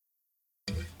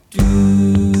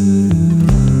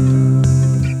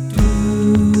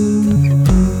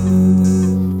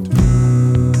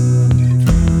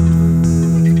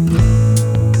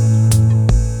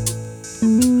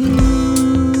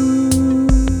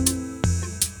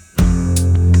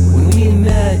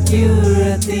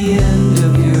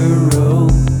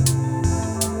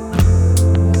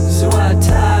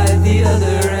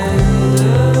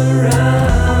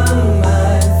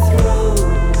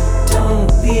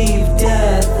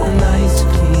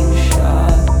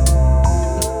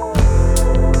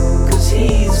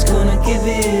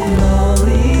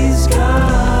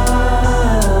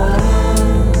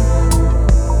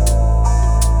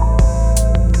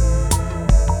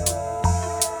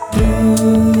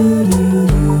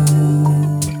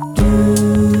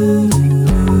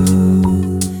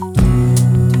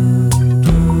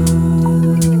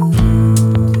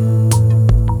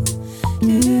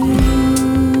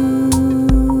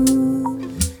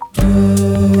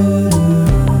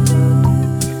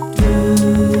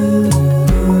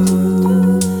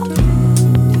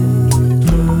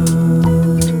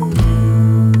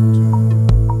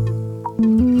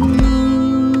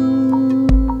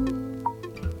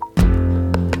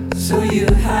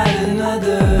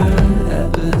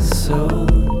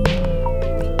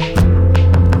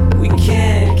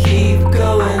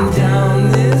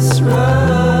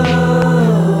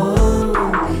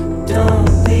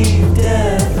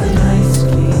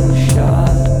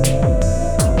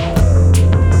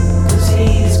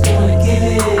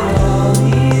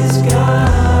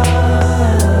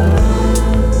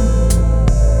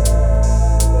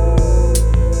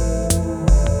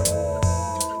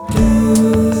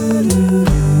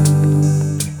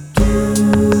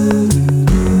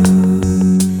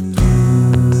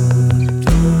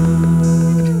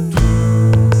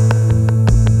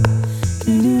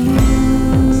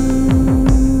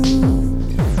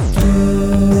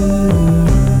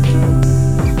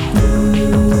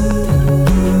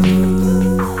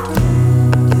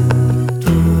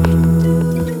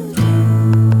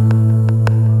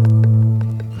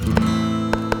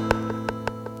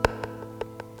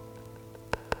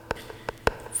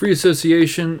Free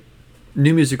Association,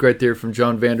 new music right there from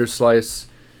John Vanderslice.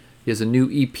 He has a new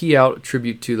EP out, a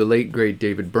tribute to the late great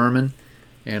David Berman,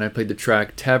 and I played the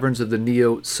track Taverns of the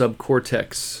Neo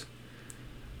Subcortex.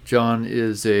 John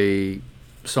is a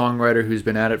songwriter who's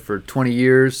been at it for 20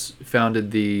 years,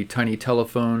 founded the Tiny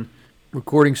Telephone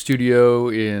recording studio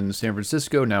in San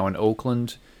Francisco, now in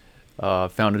Oakland,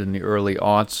 founded in the early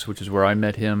aughts, which is where I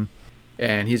met him,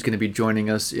 and he's going to be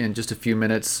joining us in just a few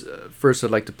minutes. First,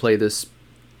 I'd like to play this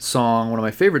song, one of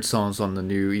my favorite songs on the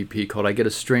new EP, called I Get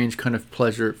a Strange Kind of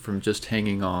Pleasure from Just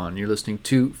Hanging On. You're listening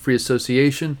to Free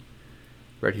Association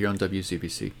right here on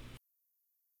WCBC.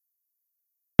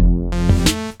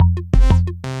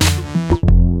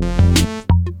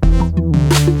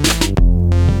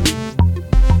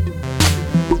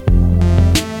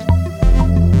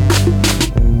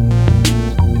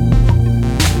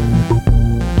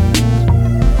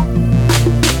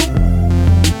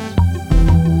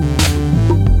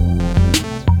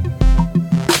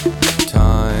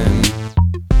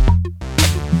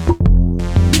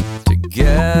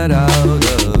 Get out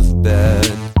of bed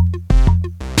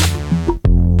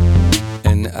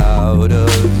and out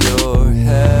of your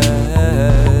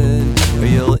head, or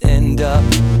you'll end up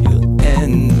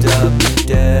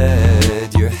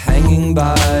dead. You're hanging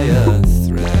by a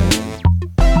thread,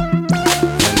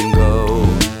 and go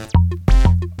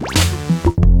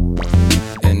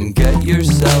and get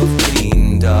yourself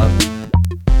cleaned up,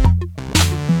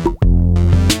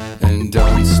 and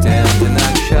don't stand in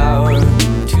that shower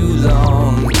too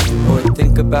long, or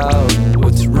think about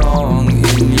what's wrong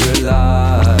in your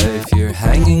life. You're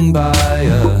hanging by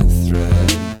a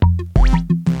thread.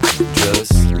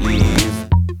 Just leave.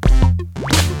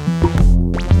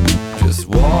 Just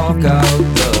walk out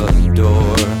the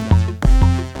door.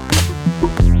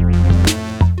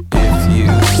 If you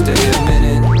stay a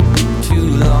minute too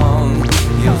long,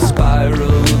 you'll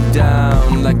spiral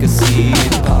down like a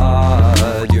seed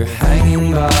pod. You're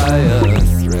hanging by a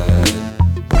thread.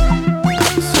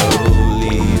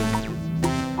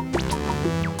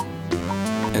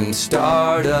 And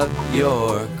start up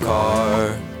your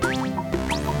car,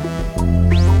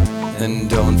 and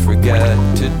don't forget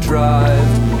to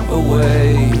drive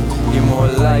away. You're more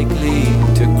likely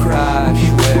to crash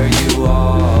where you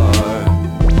are.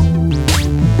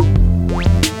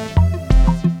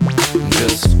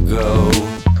 Just go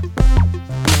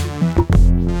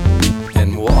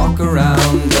and walk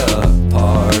around the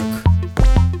park,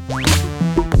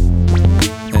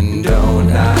 and don't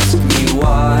ask me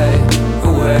why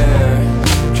or where.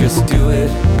 Just do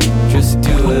it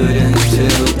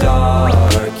until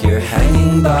dark. You're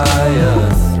hanging by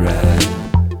a thread.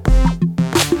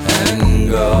 And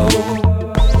go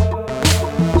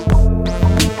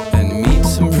and meet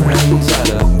some friends at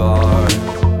a bar.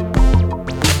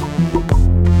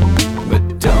 But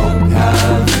don't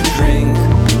have a drink,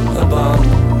 a bump,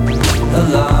 a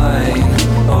line,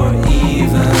 or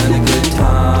even a good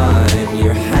time.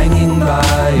 You're hanging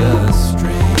by a string.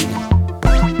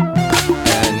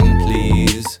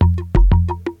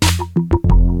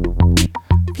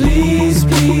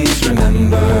 Please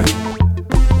remember,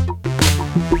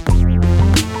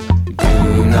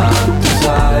 do not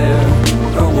desire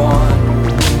or want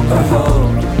or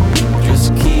hope. Just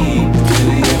keep to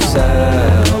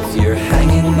yourself. You're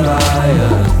hanging by a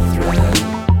thread.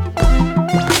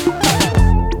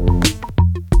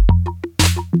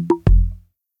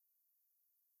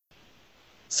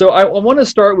 So I want to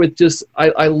start with just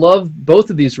I love both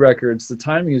of these records. The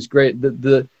timing is great.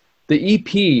 The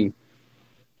EP,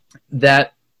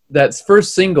 that's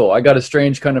first single, I Got a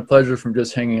Strange Kind of Pleasure from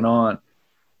Just Hanging On.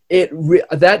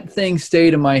 That thing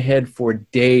stayed in my head for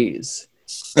days,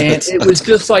 and it was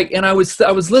just like, and I was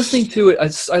listening to it.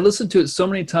 I listened to it so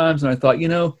many times, and I thought,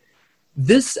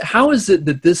 how is it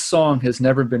that this song has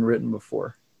never been written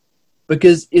before?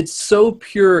 Because it's so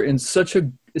pure and it's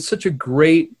such a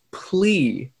great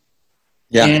plea.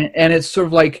 Yeah, and it's sort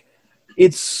of like,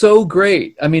 it's so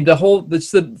great. I mean,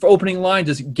 the opening line,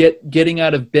 just getting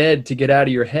out of bed to get out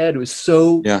of your head, was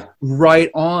so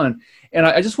right on. And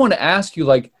I just want to ask you,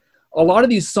 like, a lot of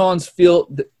these songs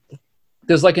feel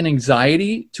there's like an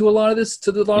anxiety to a lot of this,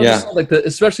 like especially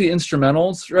especially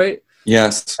instrumentals, right?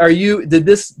 Yes.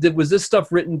 Was this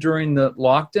stuff written during the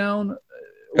lockdown?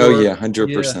 Oh yeah,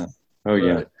 100%. Oh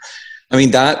yeah. I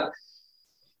mean,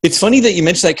 it's funny that you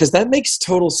mentioned that, because that makes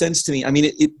total sense to me. I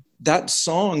mean, that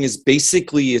song is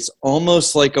basically, it's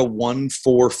almost like a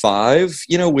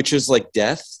 1-4-5, which is like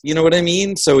death. You know what I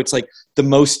mean? So it's like the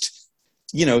most,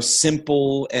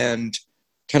 simple and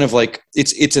kind of like,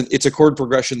 it's a chord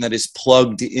progression that is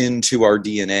plugged into our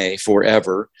DNA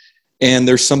forever. And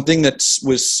there's something that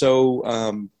was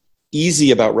so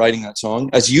easy about writing that song.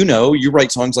 As you know, you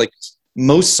write songs, like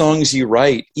most songs you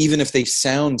write, even if they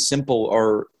sound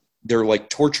simple, they're like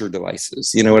torture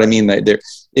devices. You know what I mean?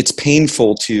 It's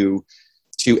painful to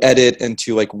edit and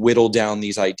to like whittle down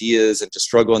these ideas and to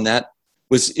struggle. And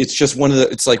it's just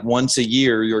it's like once a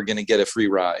year you're going to get a free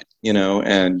ride,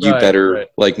 and you better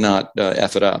like not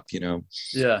F it up,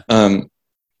 Yeah.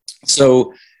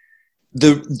 So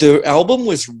the album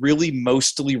was really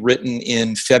mostly written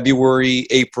in February,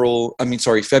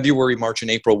 March and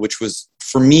April, which was,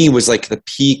 for me, was like the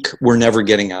peak. We're never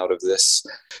getting out of this.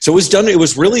 So it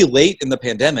was really late in the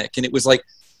pandemic, and it was like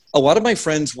a lot of my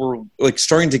friends were like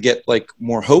starting to get like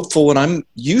more hopeful, and I'm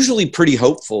usually pretty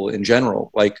hopeful in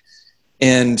general.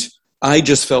 And I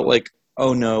just felt like,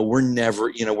 oh no, we're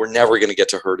never going to get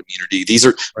to herd immunity.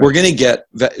 We're going to get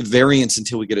variants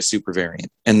until we get a super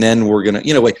variant. And then we're going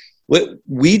to,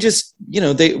 we just,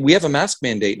 we have a mask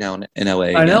mandate now in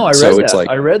LA. I know. I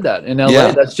read that in LA.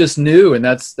 Yeah. That's just new. And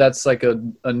that's like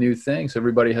a new thing. So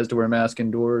everybody has to wear a mask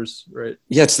indoors, right?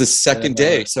 Yeah. It's the second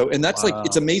day. So, and that's like,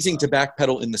 it's amazing to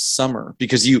backpedal in the summer,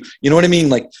 because you know what I mean?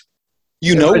 Like,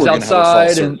 we're going to have a fall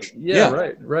surge.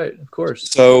 Right. Of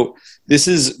course. So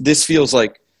this feels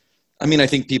like, I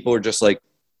think people are just like,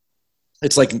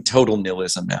 it's like total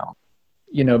nihilism now.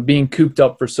 Being cooped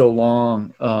up for so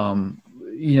long,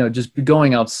 just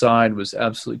going outside was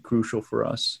absolutely crucial for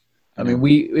us. I mean,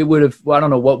 I don't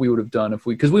know what we would have done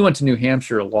because we went to New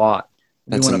Hampshire a lot.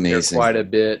 That's we went amazing. Up there quite a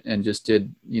bit and just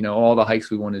did, all the hikes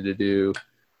we wanted to do.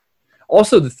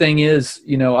 Also, the thing is,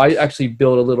 I actually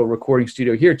built a little recording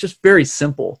studio here, just very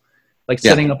simple, like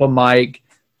setting up a mic,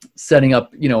 setting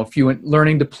up,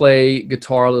 learning to play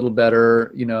guitar a little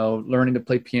better, learning to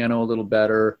play piano a little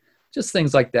better, just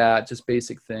things like that, just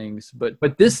basic things. But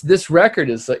this record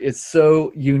is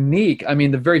so unique. I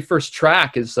mean, the very first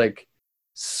track is like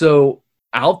so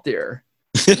out there.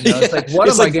 It's like, what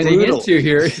am I getting into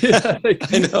here?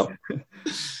 I know.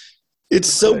 It's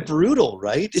so brutal,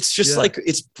 right? It's just like,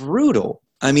 it's brutal.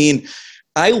 I mean,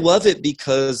 I love it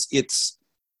because it's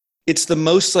the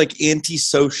most like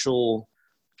antisocial,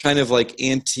 kind of like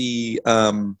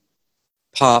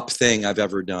pop thing I've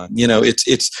ever done.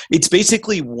 It's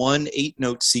basically one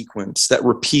 8-note sequence that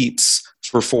repeats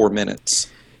for 4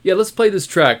 minutes. Yeah, let's play this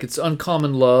track. It's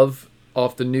Uncommon Love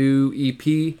off the new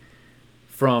EP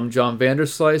from John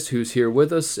Vanderslice, who's here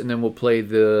with us, and then we'll play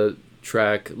the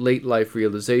track Late Life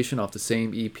Realization off the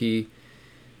same EP.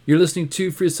 You're listening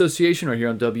to Free Association right here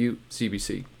on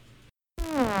WCBC.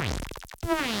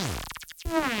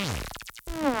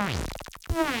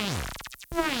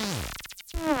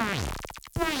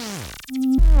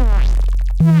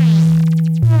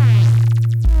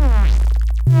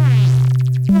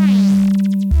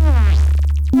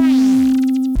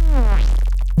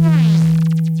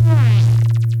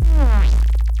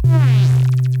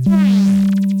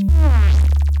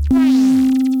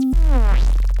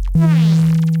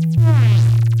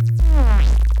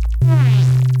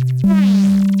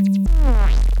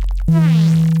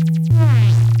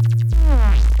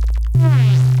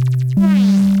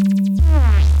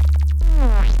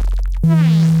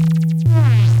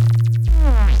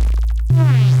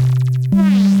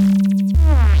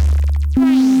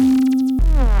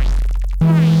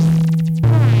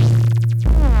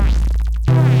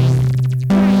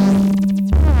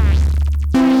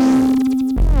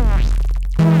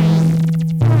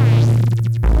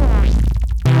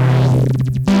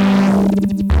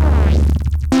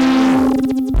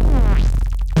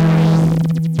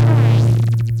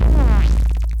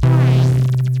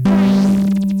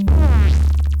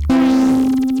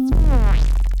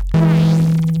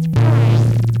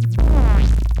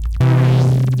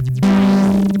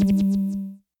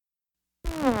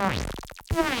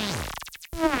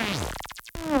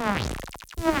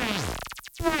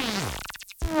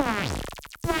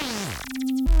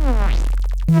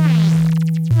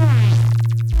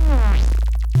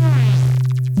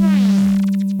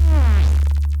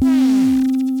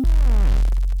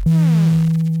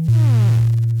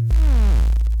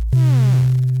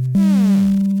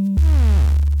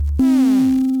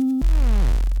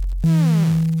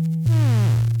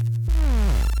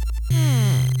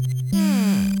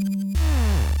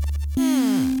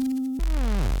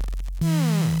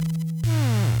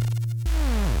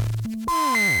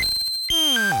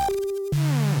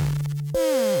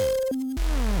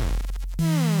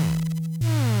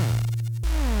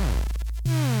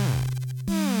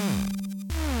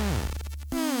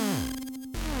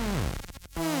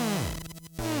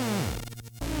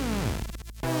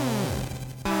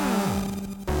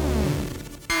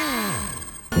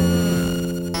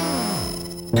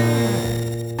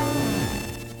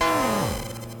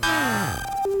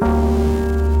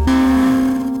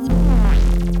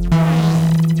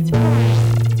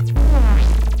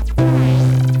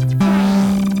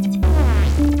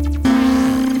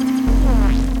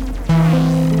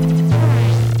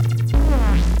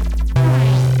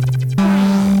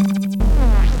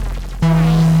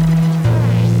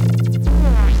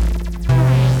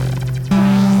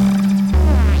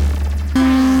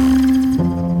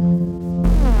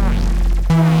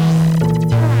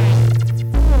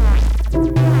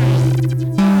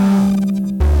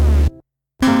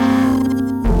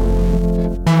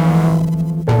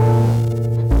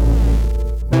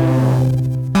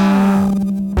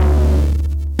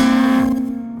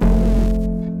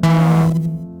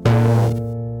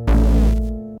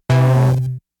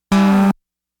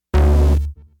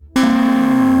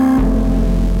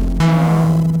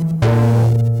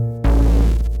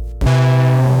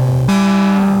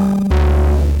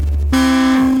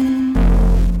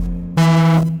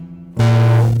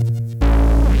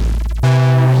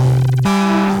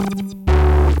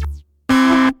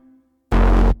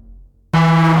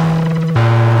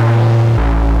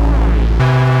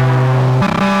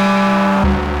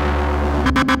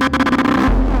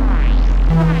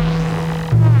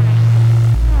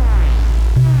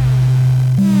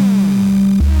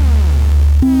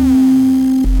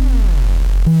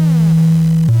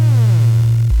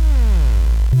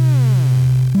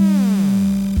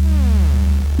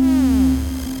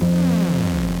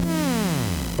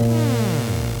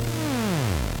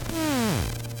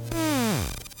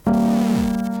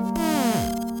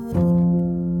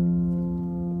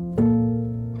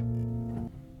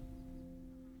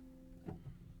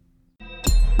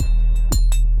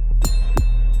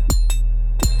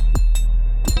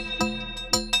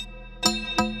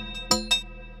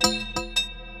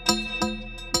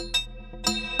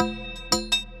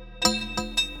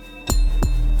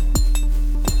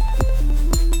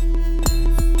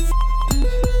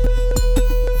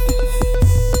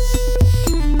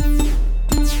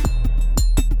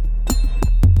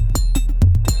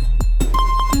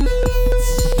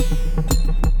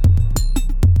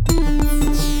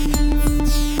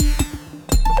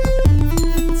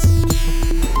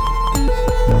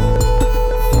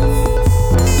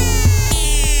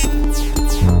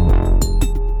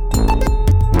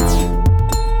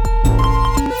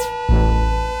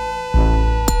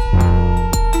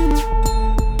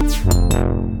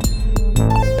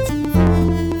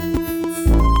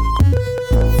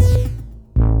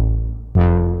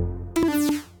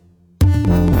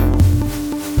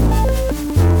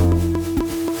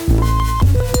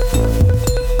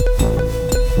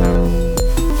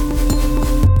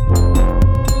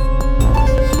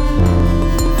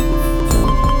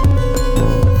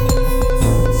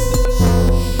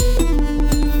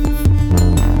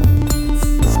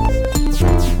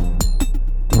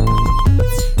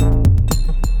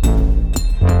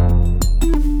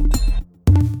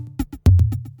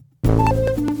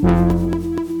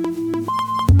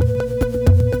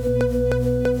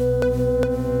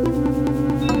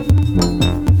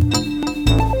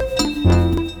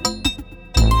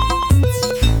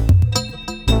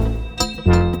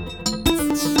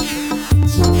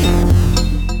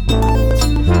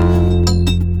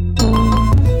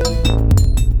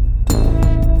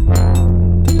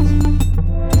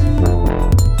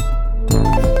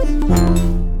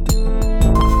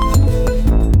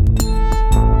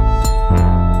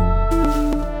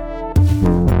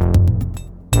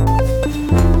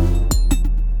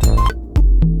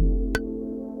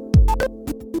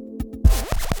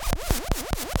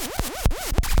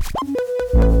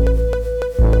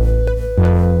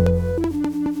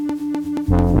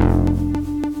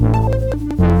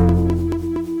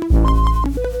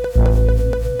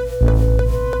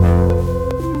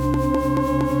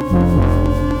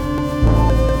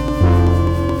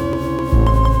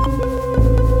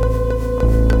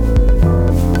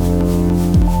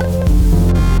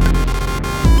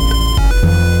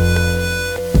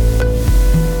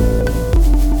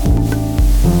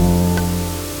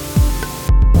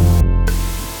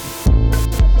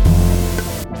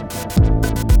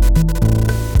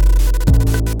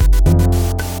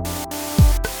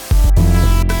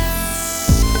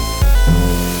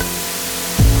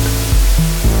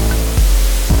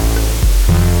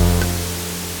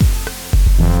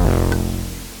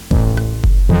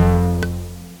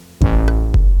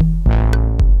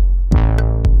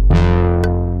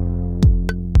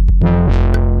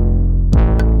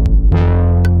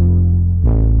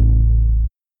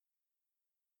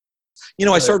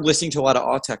 I started listening to a lot of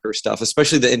Autechre stuff,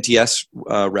 especially the NTS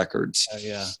records.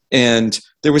 Yeah. And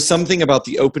there was something about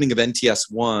the opening of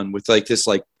NTS 1 with like this,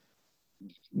 like,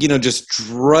 just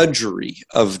drudgery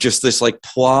of just this like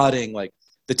plodding, like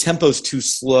the tempo's too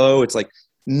slow. It's like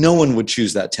no one would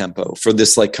choose that tempo for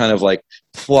this like kind of like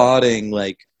plodding,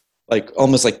 like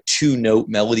almost like 2-note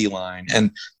melody line.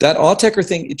 And that Autechre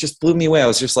thing, it just blew me away. I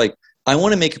was just like, I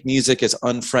want to make music as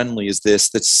unfriendly as this,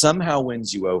 that somehow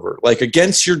wins you over, like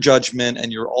against your judgment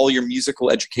and all your musical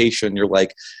education. You're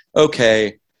like,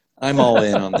 okay, I'm all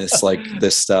in on this, like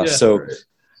this stuff. Yeah, so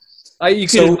right. You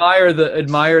can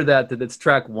admire that it's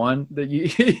track 1 that you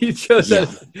chose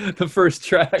as the first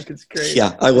track. It's great.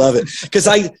 Yeah, I love it because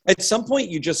at some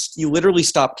point you literally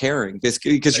stop caring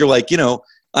because you're like,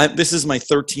 this is my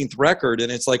 13th record,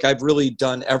 and it's like I've really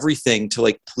done everything to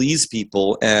like please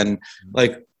people and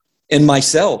like and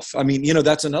myself. I mean,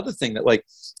 that's another thing that like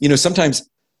sometimes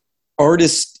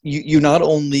artists you not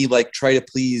only like try to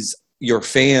please your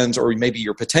fans or maybe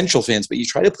your potential fans, but you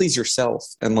try to please yourself.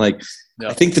 And like,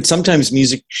 I think that sometimes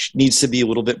music needs to be a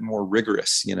little bit more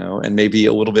rigorous, and maybe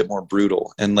a little bit more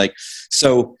brutal. And like,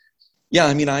 so yeah,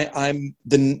 I mean, I'm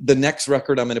the next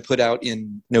record I'm going to put out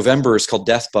in November is called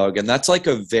Death Bug. And that's like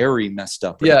a very messed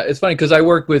up record. Yeah. It's funny because I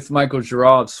worked with Michael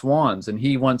Girard of Swans, and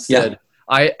he once said,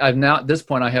 I've now at this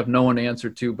point, I have no one to answer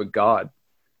to but God.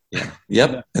 Yeah.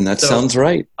 Yep. And that sounds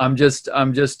right. I'm just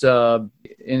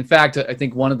in fact, I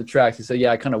think one of the tracks, he said,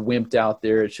 I kind of wimped out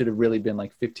there. It should have really been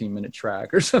like 15-minute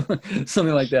track or something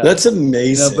like that. That's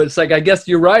amazing. But it's like, I guess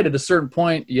you're right. At a certain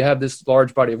point, you have this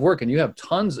large body of work and you have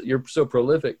tons, you're so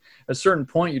prolific. At a certain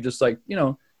point, you're just like, I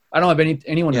don't have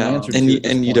anyone to answer to.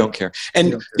 And you don't care.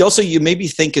 And you maybe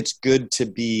think it's good to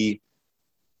be,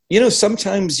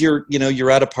 sometimes you're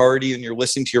at a party and you're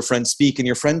listening to your friend speak and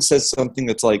your friend says something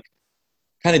that's like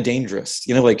kind of dangerous,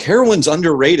 like heroin's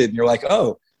underrated. And you're like,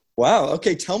 oh, wow,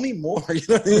 okay, tell me more. You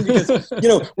know what I mean?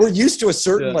 Because, we're used to a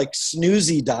certain like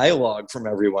snoozy dialogue from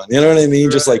everyone. You know what I mean?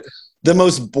 Right. Just like the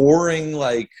most boring,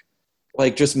 like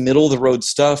just middle of the road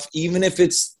stuff, even if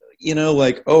it's,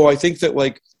 like, oh, I think that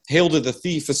like Hail to the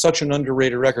Thief is such an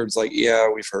underrated record. It's like, yeah,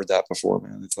 we've heard that before,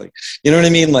 man. It's like, you know what I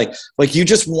mean? Like you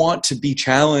just want to be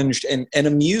challenged and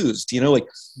amused, like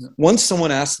once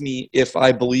someone asked me if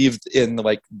I believed in the,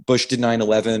 like Bush did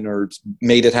 9/11 or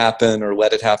made it happen or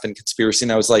let it happen conspiracy.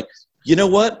 And I was like, you know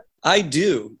what? I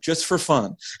do, just for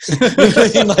fun.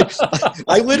 I mean? Like,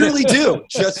 I literally do,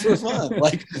 just for fun.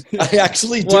 Like, I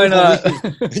actually do. Why not?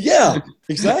 Yeah,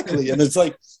 exactly. And it's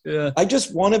like, I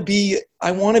just want to be.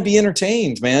 I want to be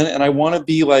entertained, man, and I want to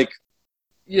be like.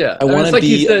 Yeah, I want to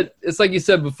be. It's like you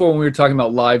said before when we were talking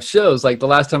about live shows. Like the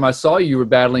last time I saw you, you were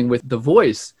battling with The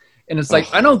Voice, and it's like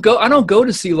I don't go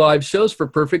to see live shows for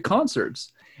perfect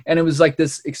concerts. And it was like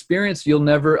this experience I'll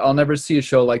never see a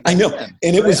show like that. I know. Again,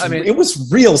 and it was, it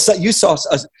was real. So you saw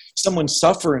someone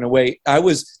suffer in a way.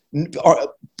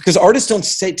 Because artists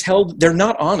don't they're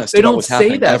not honest. They don't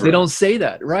say that. Ever. They don't say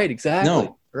that. Right. Exactly.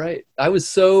 No. Right. I was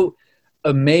so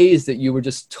amazed that you were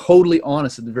just totally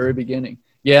honest at the very begining.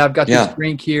 Yeah. I've got this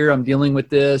drink here. I'm dealing with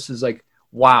this. It's like,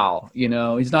 wow.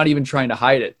 He's not even trying to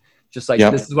hide it. Just like,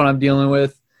 this is what I'm dealing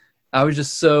with. I was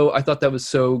just I thought that was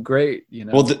so great,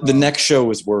 Well, the next show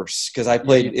was worse because I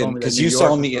played because you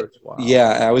saw me. Wow. Yeah,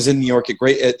 I was in New York at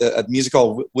a music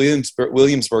hall,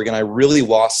 Williamsburg, and I really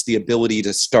lost the ability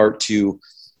to start to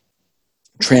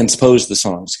transpose the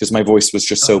songs because my voice was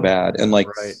just so bad. And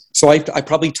so I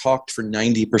probably talked for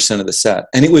 90% of the set.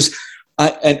 And it was,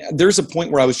 and there's a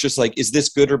point where I was just like, is this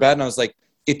good or bad? And I was like,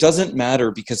 it doesn't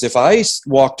matter because if I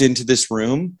walked into this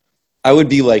room, I would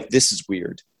be like, this is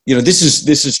weird. This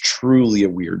is truly a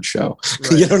weird show.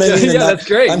 Right. You know what I mean? That's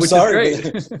great. I'm sorry.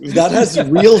 That has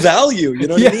real value. You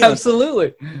know what I mean?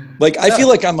 Absolutely. Like, I feel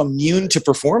like I'm immune to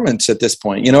performance at this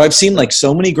point. I've seen like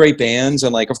so many great bands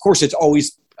and like, of course it's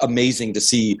always amazing to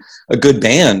see a good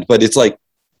band, but it's like,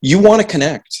 you want to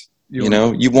connect, you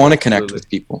want to connect with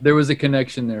people. There was a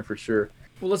connection there for sure.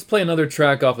 Well, let's play another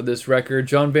track off of this record.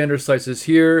 John Vanderslice is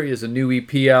here. He has a new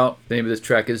EP out. The name of this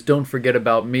track is Don't Forget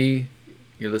About Me.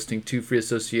 You're listening to Free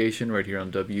Association right here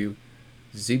on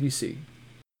WZBC.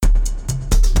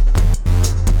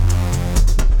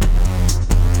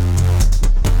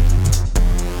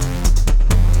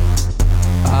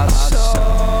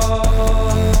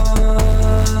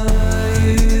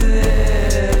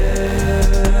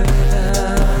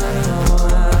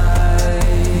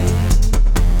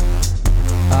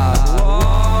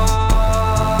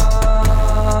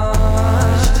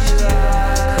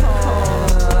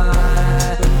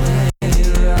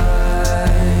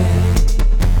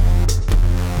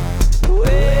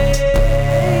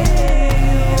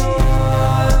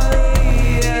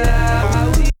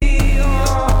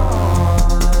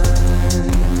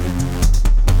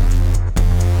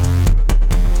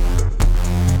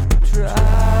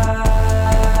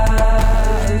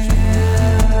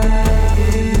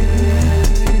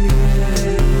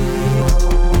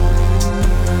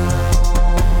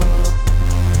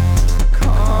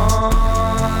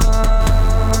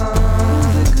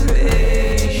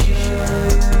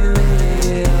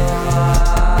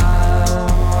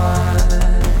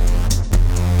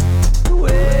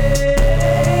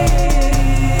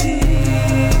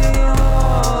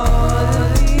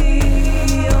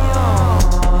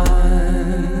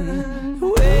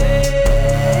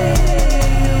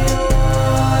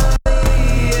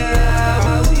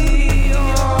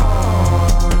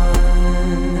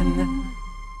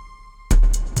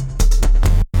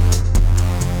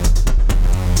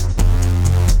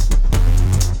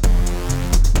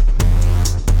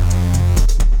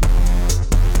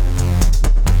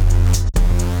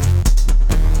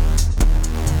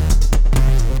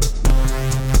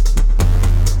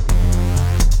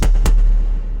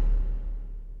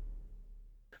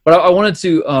 But I wanted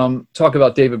to talk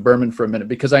about David Berman for a minute,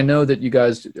 because I know that you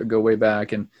guys go way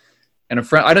back, and a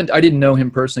friend, I didn't know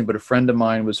him personally, but a friend of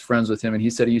mine was friends with him, and he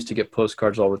said he used to get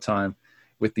postcards all the time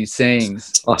with these sayings.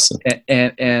 That's awesome.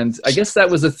 And I guess that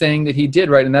was a thing that he did,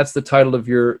 right? And that's the title of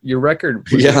your record.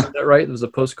 Is that right? It was a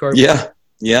postcard. Yeah.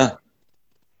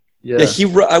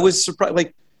 I was surprised.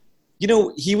 Like,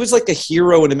 he was like a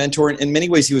hero and a mentor. And in many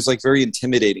ways, he was like very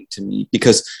intimidating to me,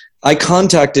 because I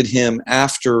contacted him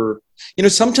after,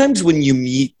 sometimes when you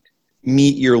meet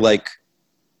your like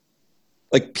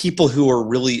people who are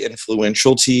really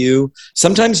influential to you,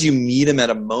 sometimes you meet them at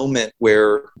a moment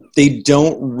where they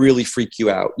don't really freak you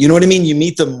out. You know what I mean? You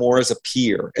meet them more as a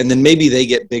peer, and then maybe they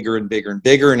get bigger and bigger and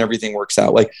bigger, and everything works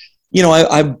out. Like,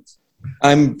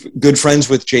 I'm good friends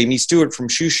with Jamie Stewart from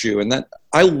Shoo Shoo, and that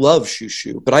I love Shoo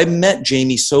Shoo, but I met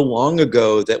Jamie so long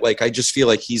ago that like I just feel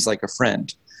like he's like a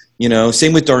friend.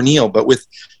 Same with Darnielle, but with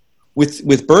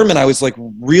Berman, I was like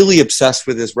really obsessed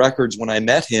with his records when I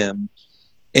met him.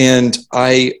 And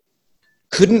I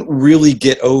couldn't really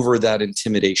get over that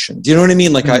intimidation. Do you know what I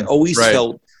mean? Like, I always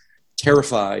felt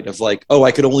terrified of like, oh,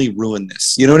 I could only ruin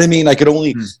this. You know what I mean? I could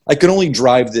only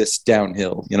drive this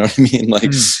downhill. You know what I mean?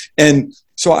 Like, and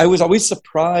so I was always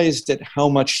surprised at how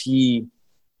much he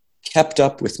kept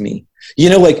up with me.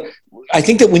 Like, I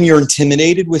think that when you're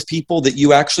intimidated with people, that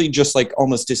you actually just like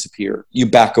almost disappear. You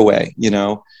back away,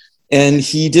 and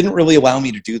he didn't really allow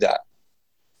me to do that.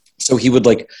 So he would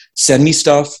like send me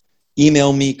stuff,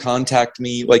 email me, contact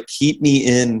me, like keep me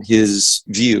in his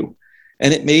view.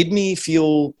 And it made me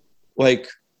feel like,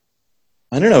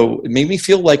 I don't know, it made me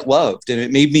feel like loved, and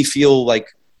it made me feel like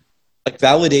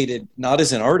validated, not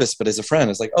as an artist, but as a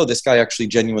friend. It's like, oh, this guy actually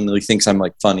genuinely thinks I'm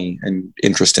like funny and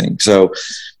interesting. So,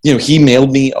 he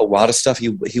mailed me a lot of stuff.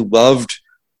 He loved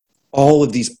all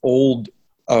of these old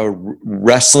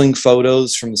wrestling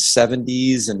photos from the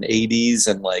 70s and 80s,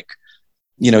 and like,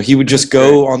 he would just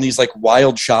go on these like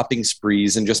wild shopping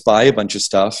sprees and just buy a bunch of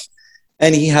stuff.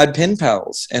 And he had pen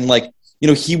pals, and like,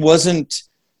 he wasn't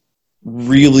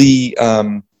really,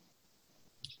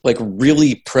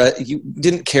 he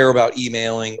didn't care about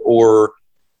emailing or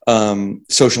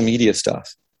social media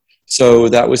stuff. So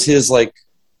that was his like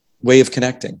way of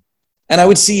connecting. And I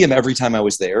would see him every time I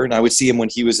was there, and I would see him when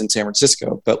he was in San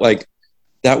Francisco. But like,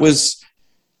 that was,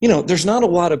 there's not a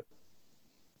lot of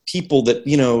people that,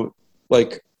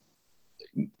 like,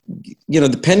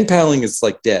 the pen paling is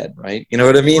like dead, right? You know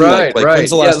what I mean? Right. When's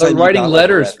the last time writing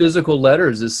letters, physical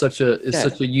letters is such a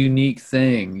unique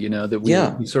thing,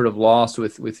 that we sort of lost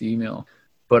with email.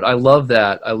 But I love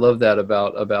that. I love that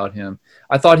about him.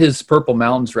 I thought his Purple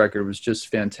Mountains record was just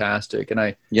fantastic, and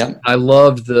I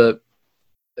loved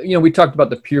we talked about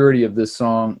the purity of this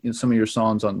song in some of your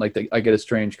songs on like I Get a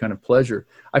Strange Kind of Pleasure.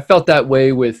 I felt that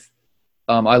way with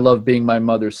I Love Being My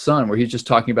Mother's Son, where he's just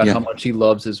talking about how much he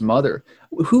loves his mother.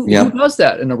 Who does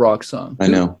that in a rock song? I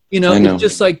know. It's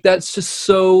just like, that's just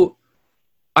so,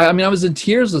 I mean, I was in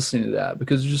tears listening to that,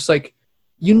 because it's just like,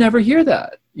 you never hear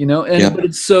that, but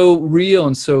it's so real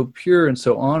and so pure and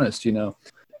so honest,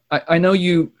 I know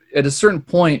you, at a certain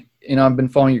point, I've been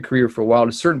following your career for a while, at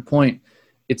a certain point,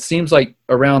 it seems like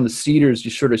around the Cedars,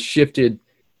 you sort of shifted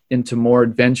into more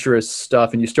adventurous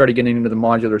stuff, and you started getting into the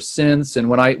modular synths. And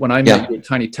when I met you at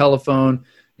Tiny Telephone,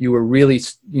 you were really,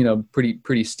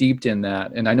 pretty steeped in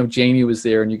that. And I know Jamie was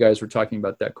there, and you guys were talking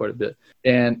about that quite a bit.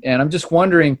 And I'm just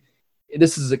wondering,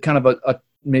 this is a kind of a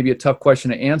maybe a tough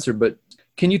question to answer, but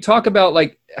can you talk about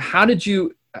like,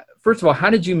 first of all, how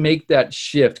did you make that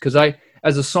shift? Because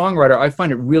as a songwriter, I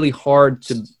find it really hard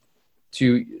to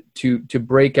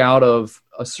break out of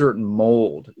a certain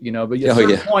mold, but at a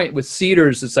certain point with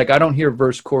Cedars, it's like, I don't hear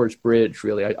verse, chorus, bridge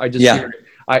really. I just hear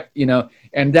it,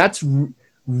 and that's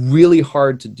really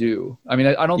hard to do. I mean,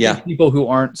 I don't think people who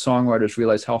aren't songwriters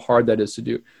realize how hard that is to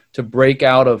do, to break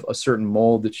out of a certain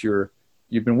mold that you've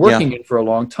been working in for a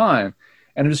long time.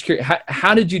 And I'm just curious,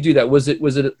 how did you do that? Was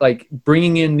it like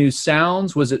bringing in new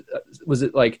sounds? Was it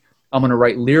like, I'm going to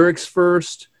write lyrics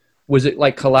first? Was it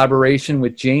like collaboration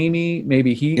with Jamie?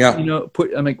 Maybe he, how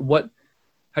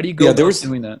do you go about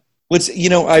doing that?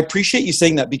 I appreciate you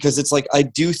saying that, because it's like, I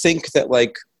do think that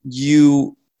like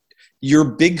your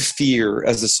big fear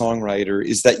as a songwriter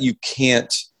is that you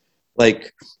can't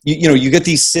like, you get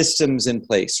these systems in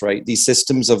place, right? These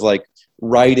systems of like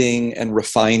writing and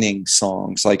refining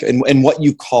songs, like, and what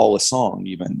you call a song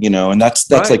even, and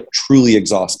that's right. Like truly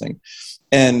exhausting.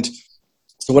 And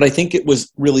so what I think it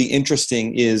was really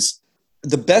interesting is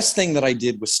the best thing that I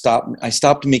did was I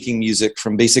stopped making music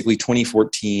from basically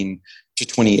 2014 to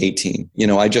 2018.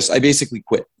 I basically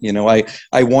quit.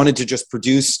 I wanted to just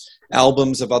produce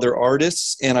albums of other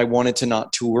artists, and I wanted to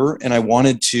not tour, and I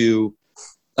wanted to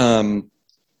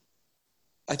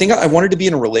I think I wanted to be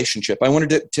in a relationship. I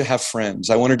wanted to have friends.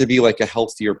 I wanted to be like a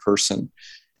healthier person.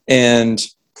 And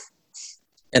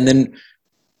then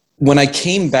when I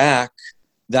came back,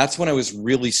 that's when I was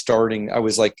really starting. I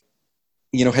was like,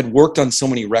 had worked on so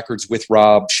many records with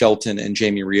Rob Shelton and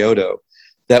Jamie Riotto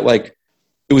that like,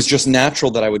 it was just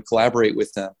natural that I would collaborate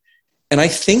with them. And I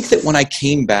think that when I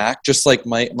came back, just like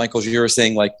Michael Gira was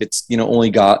saying, like, it's, only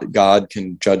God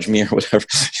can judge me or whatever,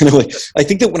 like, I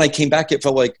think that when I came back, it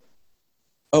felt like,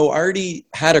 oh, I already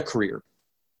had a career,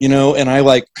 and I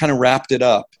like kind of wrapped it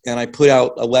up and I put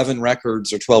out 11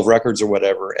 records or 12 records or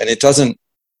whatever. And it doesn't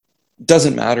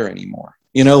matter anymore.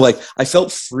 Like I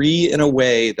felt free in a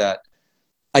way that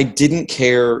I didn't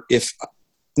care if,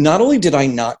 not only did I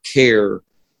not care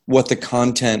what the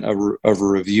content of a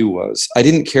review was, I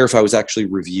didn't care if I was actually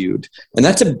reviewed. And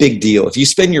that's a big deal. If you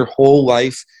spend your whole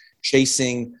life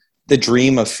chasing the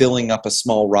dream of filling up a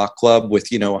small rock club with,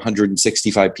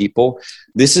 165 people,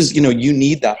 this is, you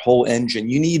need that whole engine.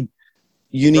 You need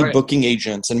right. Booking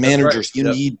agents and managers. Right.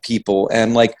 You need people.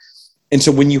 And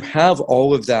so when you have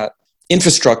all of that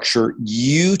infrastructure,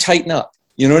 you tighten up.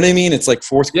 You know what I mean? It's like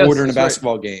fourth quarter in a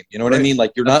basketball game. You know what I mean?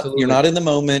 Like you're not in the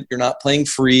moment. You're not playing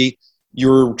free.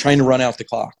 You're trying to run out the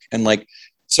clock. And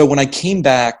so when I came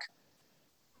back,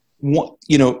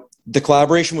 the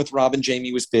collaboration with Rob and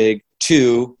Jamie was big.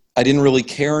 2, I didn't really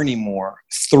care anymore.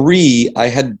 3, I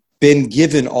had been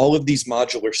given all of these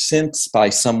modular synths by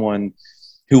someone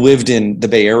who lived in the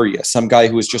Bay Area. Some guy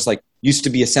who was just like, used to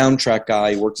be a soundtrack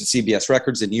guy, worked at CBS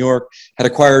Records in New York, had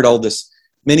acquired all this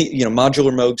many,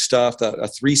 modular Moog stuff, a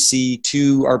 3C,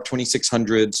 2 ARP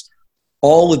 2600s,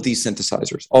 all of these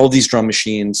synthesizers, all of these drum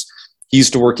machines. He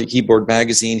used to work at Keyboard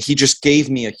Magazine. He just gave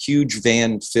me a huge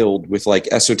van filled with like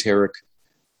esoteric,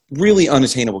 really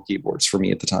unattainable keyboards for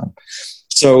me at the time.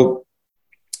 So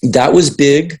that was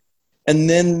big. And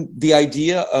then the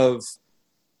idea of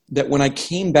that when I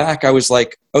came back, I was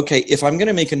like, okay, if I'm going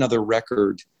to make another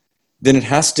record, then there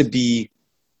has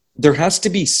to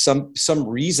be some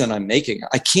reason I'm making it.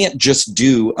 I can't just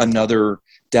do another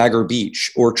Dagger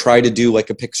Beach or try to do like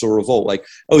a Pixel Revolt. Like,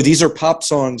 oh, these are pop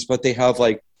songs, but they have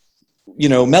like,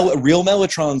 real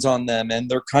mellotrons on them and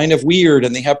they're kind of weird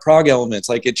and they have prog elements.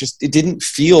 Like it didn't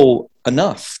feel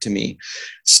enough to me.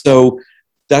 So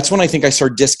that's when I think I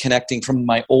started disconnecting from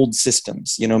my old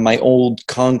systems, my old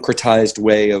concretized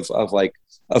way of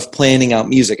planning out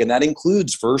music. And that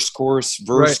includes verse, chorus,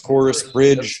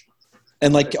 bridge.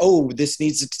 And like, oh, this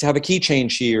needs to have a key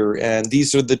change here. And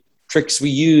these are the tricks we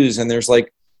use. And there's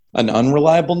like an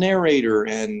unreliable narrator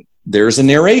and there's a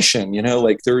narration,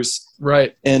 there's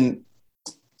right.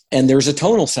 And there's a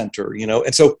tonal center,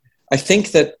 And so I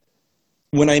think that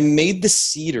when I made the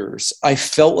Cedars, I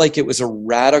felt like it was a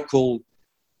radical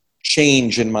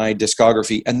change in my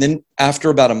discography. And then after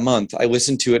about a month, I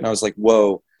listened to it and I was like,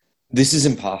 whoa, this is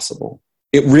impossible.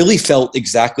 It really felt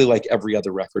exactly like every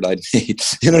other record I'd made.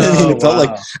 You know what I mean? It felt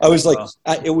like, I was like,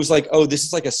 it was like, oh, this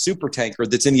is like a super tanker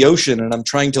that's in the ocean and I'm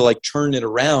trying to like turn it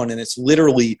around and it's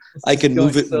literally, I can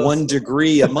move it 1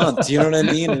 degree a month. You know what I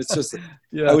mean? And it's just,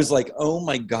 I was like, oh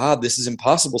my God, this is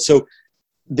impossible. So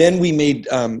then we made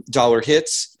Dollar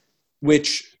Hits,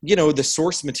 which, the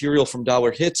source material from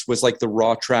Dollar Hits was like the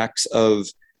raw tracks of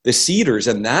the Cedars.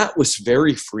 And that was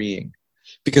very freeing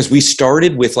because we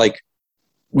started with like,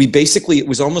 it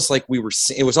was almost like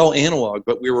it was all analog,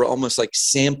 but we were almost like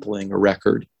sampling a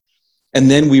record. And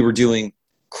then we were doing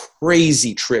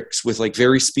crazy tricks with like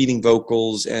very speeding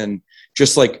vocals and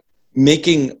just like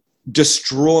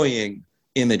destroying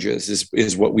images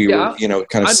is what we were,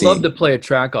 kind of I'd seeing. love to play a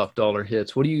track off Dollar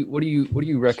Hits. What do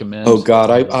you recommend? Oh God,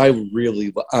 I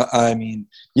really, I mean,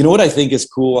 what I think is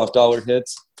cool off Dollar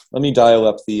Hits? Let me dial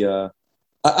up the,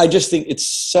 I just think it's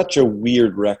such a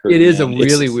weird record. It is a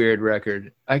really weird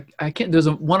record. I can't. There's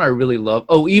one I really love.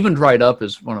 Oh, Even Dried Up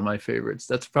is one of my favorites.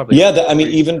 That's probably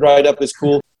Even Dried Up is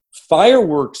cool.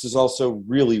 Fireworks is also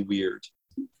really weird.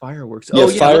 Fireworks.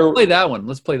 Oh yeah, let's play that one.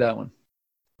 Let's play that one.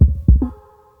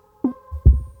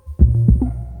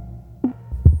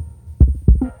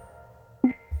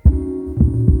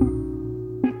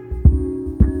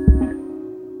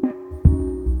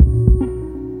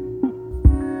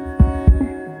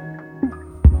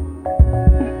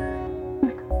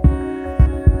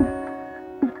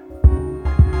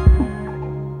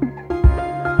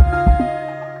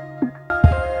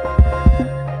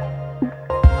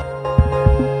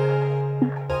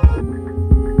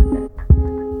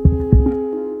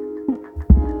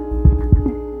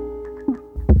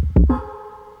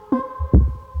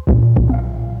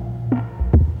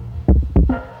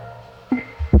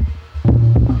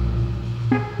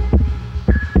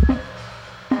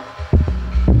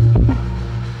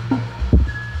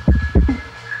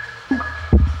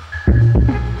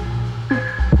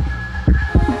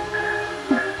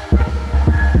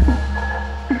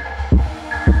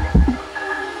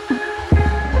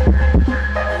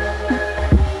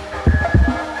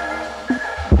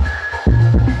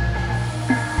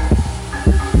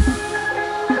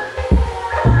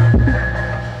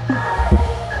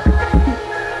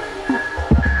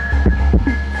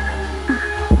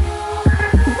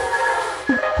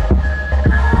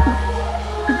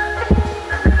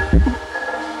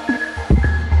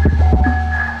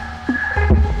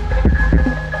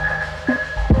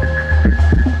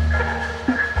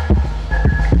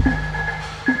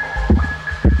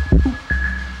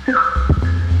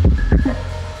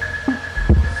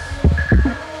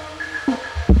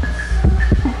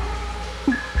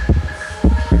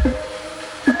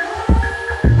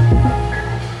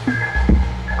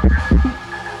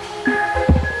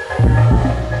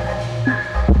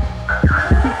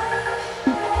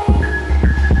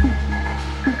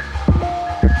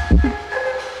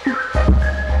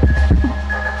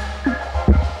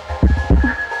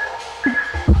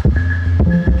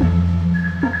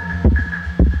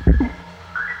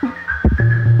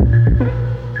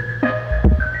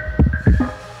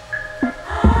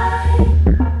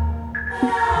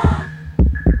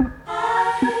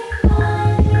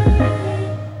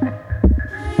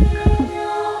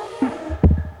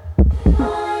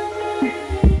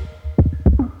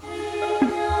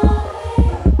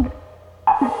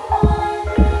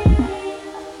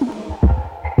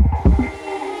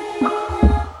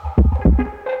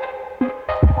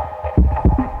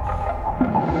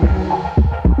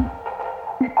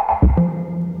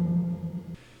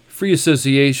 Free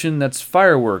Association, that's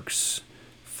Fireworks,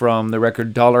 from the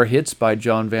record Dollar Hits by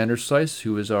John Vanderslice,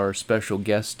 who is our special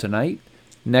guest tonight.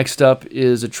 Next up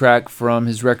is a track from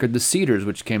his record The Cedars,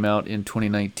 which came out in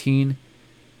 2019.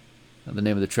 The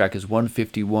name of the track is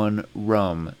 151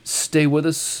 Rum. Stay with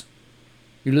us.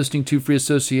 You're listening to Free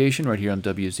Association right here on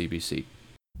WZBC.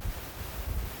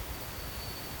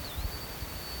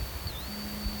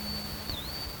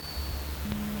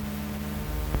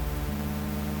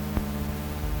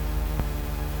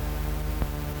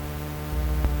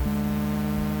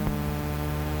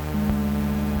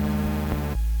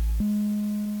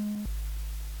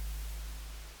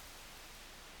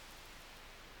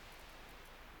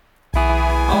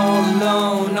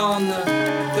 On the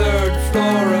third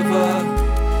floor of a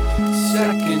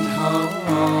second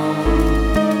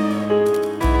home.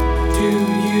 Do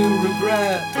you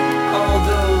regret all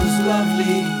those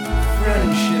lovely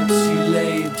friendships you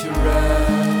laid to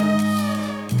rest?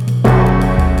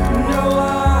 No, I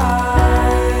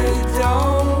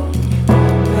don't.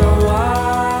 No, I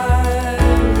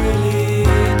really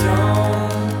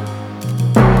don't.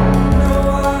 No,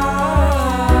 I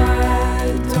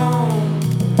don't.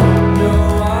 No,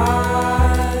 I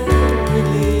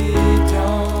really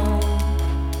don't.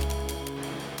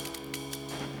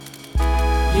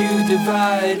 You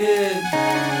divided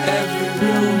every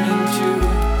room into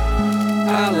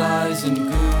allies and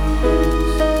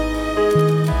goons.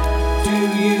 Do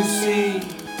you see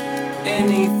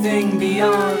anything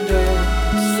beyond a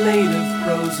slate of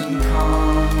pros and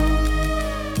cons?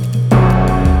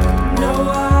 No,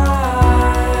 I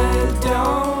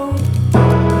don't.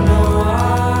 No, I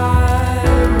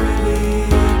really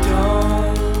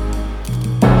don't.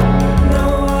 No,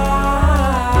 I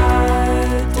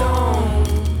don't.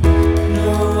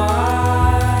 No, I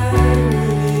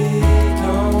really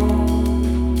don't.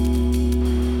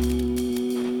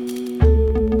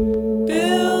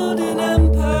 Build an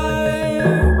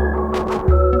empire,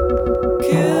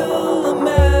 kill a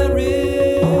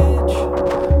marriage,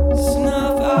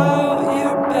 snuff out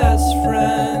your best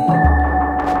friend,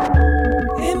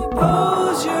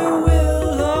 impose your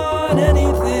will on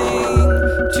anything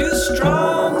too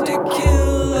strong to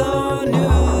kill or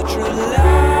neutralize.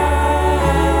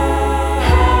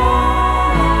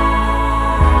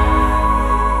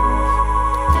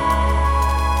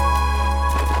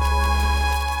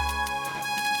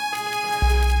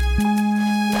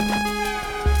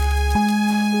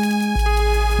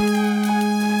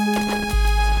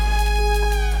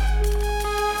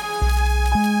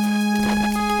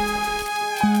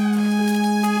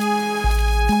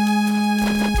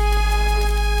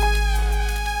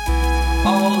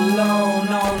 All alone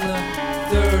on the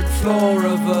third floor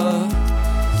of a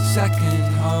second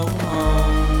home.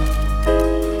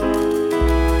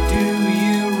 Do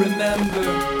you remember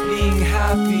being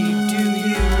happy? Do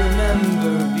you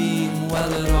remember being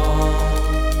well at all?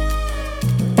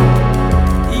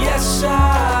 Yes,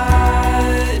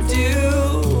 I do.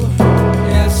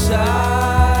 Yes, I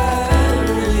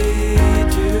really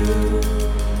do.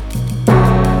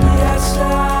 Yes, I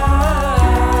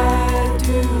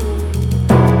do.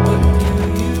 What do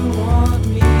you want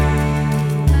me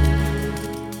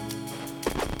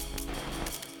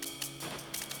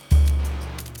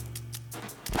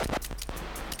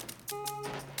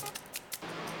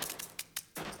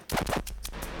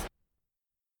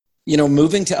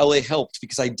Moving to LA helped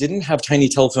because I didn't have Tiny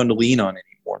Telephone to lean on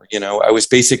anymore. I was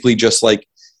basically just like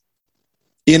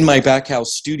in my back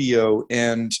house studio,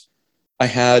 and I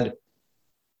had,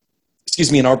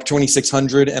 an ARP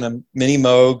 2600 and a Mini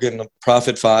Moog and a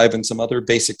Prophet 5 and some other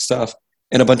basic stuff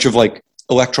and a bunch of like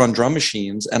Electron drum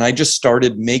machines. And I just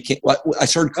started creating.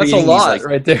 That's a lot these,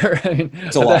 right there. I mean,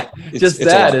 it's a lot. It's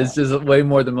just way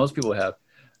more than most people have.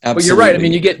 Absolutely. But you're right. I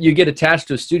mean, you get attached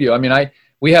to a studio. I mean,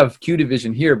 we have Q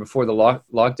Division here before the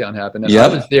lockdown happened. And I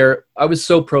was there. I was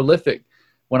so prolific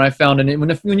when I found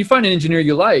when you find an engineer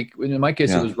you like, in my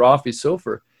case, it was Rafi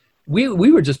Sofer.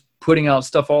 We were just putting out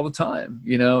stuff all the time,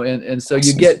 and so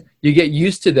you get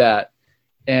used to that.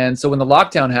 And so when the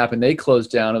lockdown happened, they closed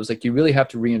down. It was like, you really have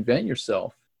to reinvent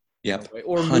yourself. Yep.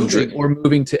 Or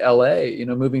moving to LA,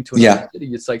 moving to another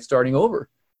city. It's like starting over.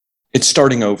 It's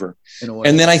starting over. In a way.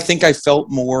 And then I think I felt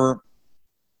more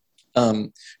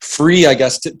free, I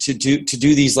guess, to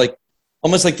do these like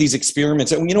almost like these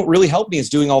experiments. And what really helped me is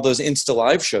doing all those Insta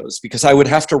Live shows, because I would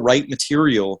have to write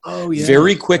material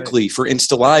very quickly for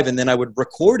Insta Live, and then I would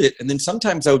record it. And then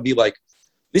sometimes I would be like,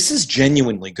 this is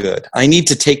genuinely good. I need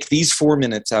to take these 4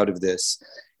 minutes out of this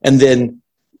and then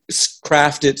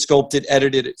craft it, sculpt it,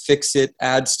 edit it, fix it,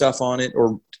 add stuff on it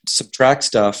or subtract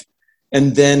stuff,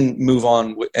 and then move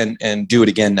on and do it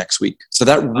again next week. So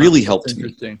that really helped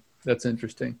me. That's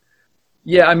interesting.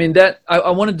 Yeah, I mean that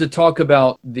I wanted to talk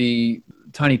about the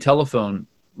Tiny Telephone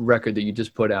record that you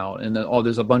just put out, and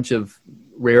there's a bunch of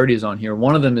rarities on here.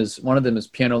 One of them is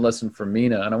Piano Lesson for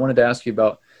Mina, and I wanted to ask you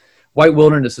about White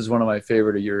Wilderness. Is one of my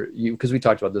favorite of you because we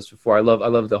talked about this before. I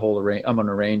love the whole I'm an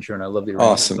arranger, and I love the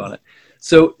arrangements on it.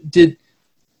 So who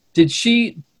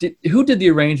did the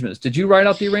arrangements? Did you write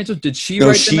out the arrangements? Did she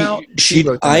write them out? She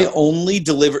wrote them out. Only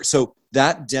delivered. So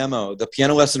that demo, the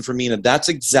Piano Lesson for Mina, that's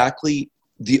exactly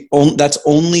that's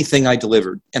only thing I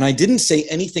delivered. And I didn't say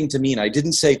anything to Mina. I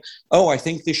didn't say, oh, I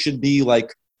think this should be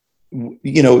like,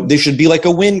 this should be like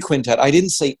a wind quintet. I didn't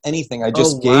say anything. I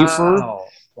just gave her. Wow.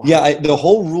 Yeah. The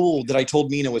whole rule that I told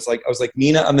Mina was like, I was like,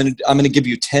 Mina, I'm going to give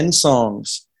you 10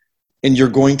 songs and you're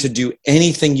going to do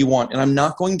anything you want. And I'm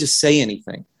not going to say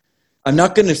anything. I'm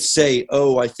not going to say,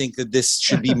 oh, I think that this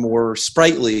should be more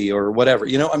sprightly or whatever.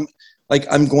 I'm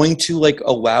going to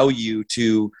allow you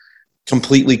to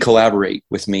completely collaborate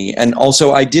with me. And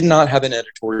also I did not have an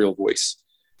editorial voice.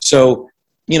 So,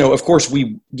 of course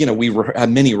we had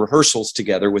many rehearsals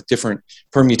together with different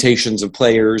permutations of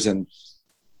players and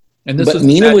this was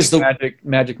Mina was the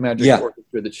magic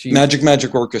orchestra that she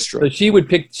magic orchestra. So she would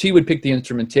pick the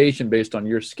instrumentation based on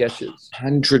your sketches.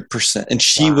 100%. And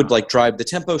she would drive the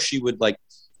tempo. She would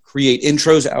create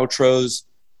intros, outros.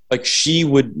 She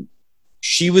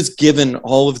was given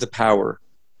all of the power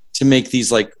to make these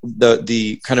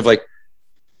the kind of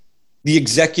the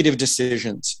executive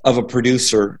decisions of a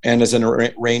producer and as an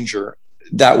arranger.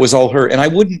 That was all her. And I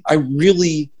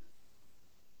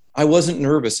wasn't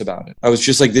nervous about it. I was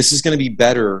just like, this is going to be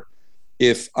better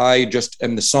if I just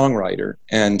am the songwriter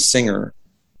and singer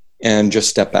and just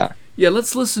step back. Yeah,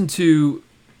 let's listen to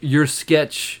your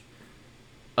sketch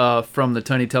from the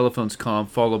Tiny Telephones comp,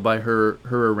 followed by her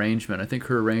arrangement. I think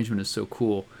her arrangement is so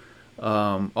cool,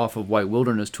 off of White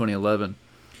Wilderness 2011.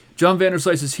 John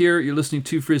Vanderslice is here. You're listening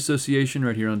to Free Association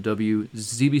right here on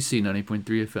WZBC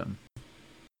 90.3 FM.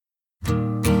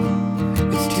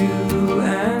 It's 2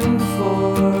 and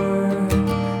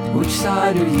 4. Which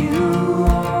side are you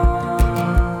on?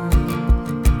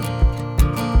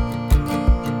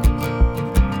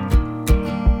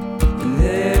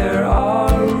 There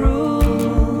are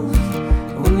rules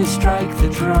when you strike the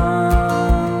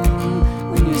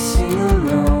drum, when you sing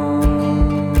alone.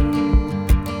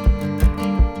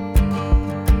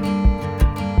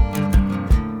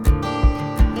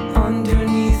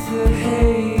 Underneath the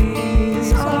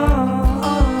haze,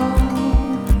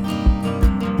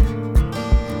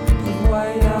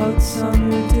 whiteout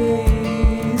summer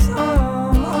days,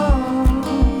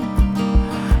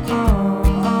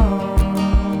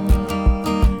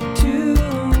 two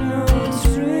notes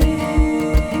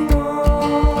ring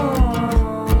on,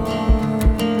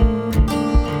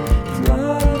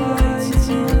 floodlights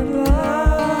in a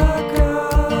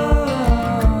blackout.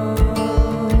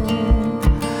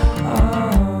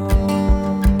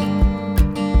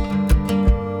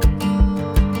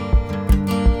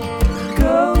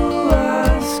 Go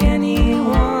ask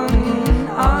anyone.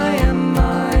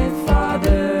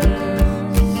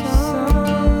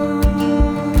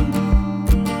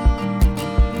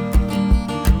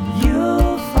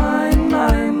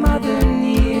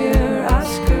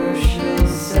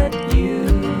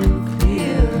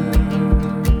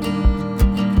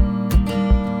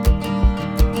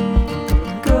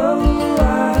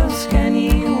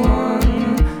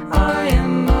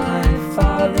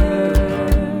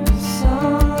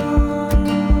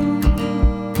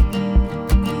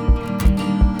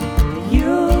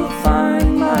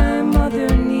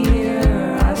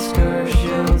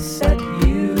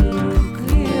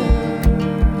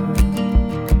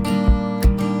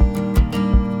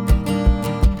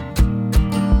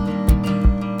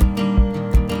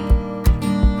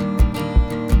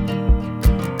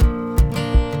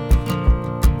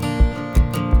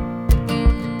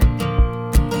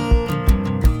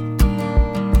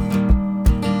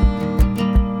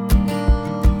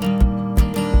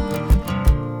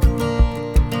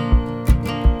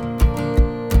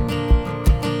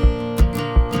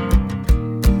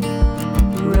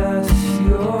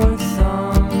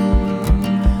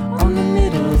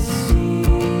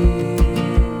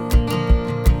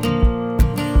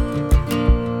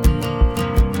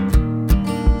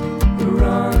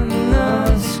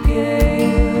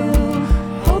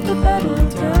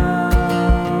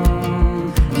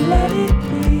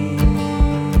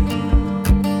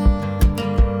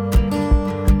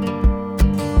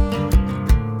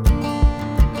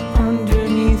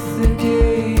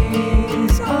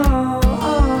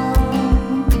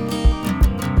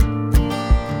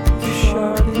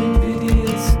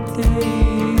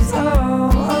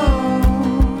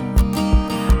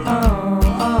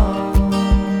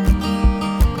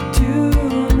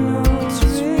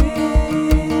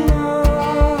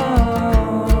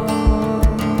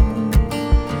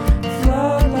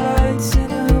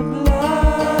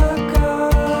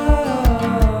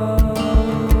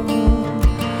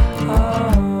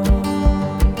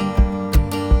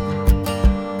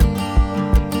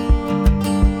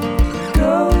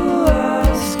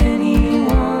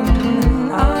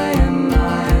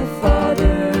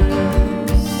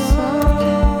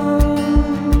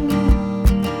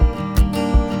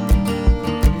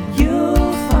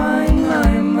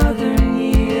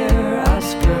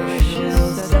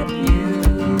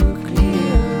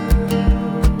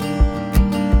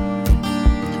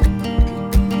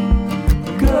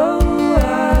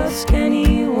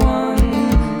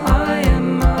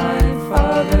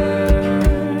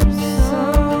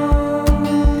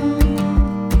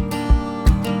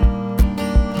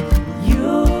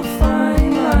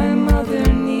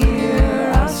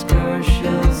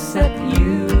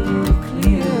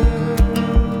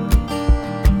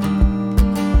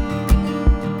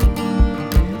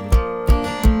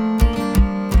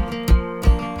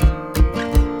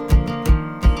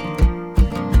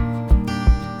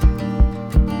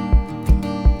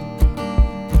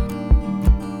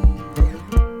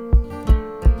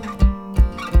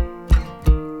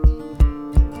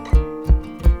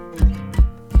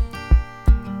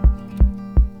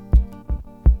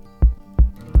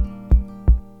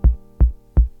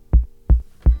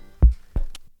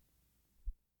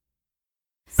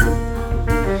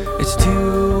 It's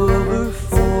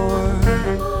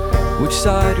 2/4. Which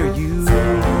side are you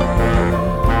on?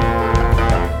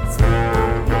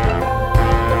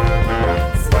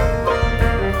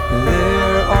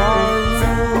 There are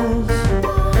rules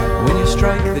when you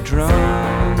strike the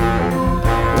drum,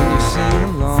 when you sing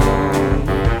along.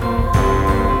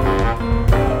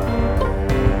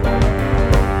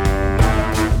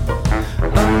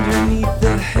 Underneath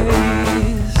the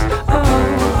haze,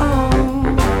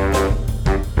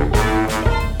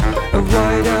 of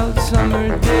whiteout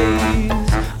summer days,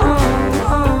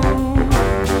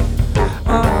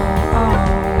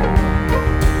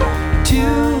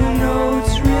 two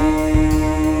notes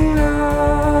ring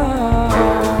out,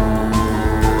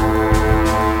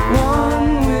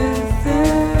 one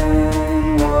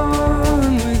within,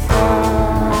 one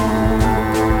without.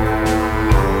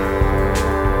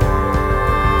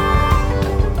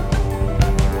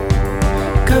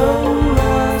 Go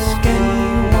ask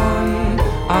anyone,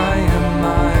 I am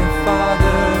my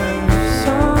father's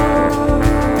son.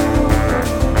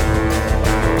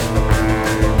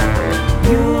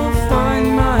 You'll find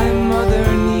my mother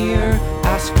near,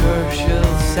 ask her,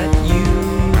 she'll set you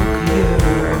clear.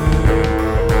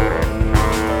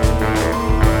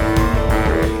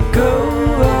 Go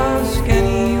ask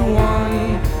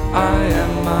anyone, I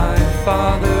am my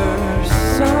father's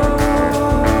son.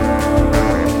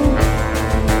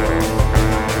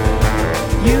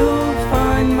 You'll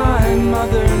find my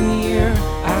mother near,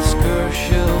 ask her,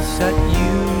 she'll set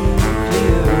you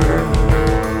clear.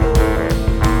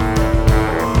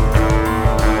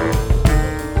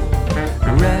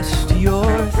 Rest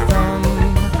your thumb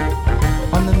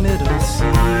on the middle seat.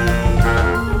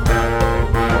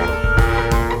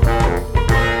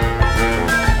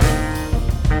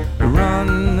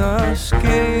 Run the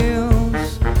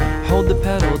scales, hold the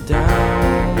pedal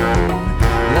down,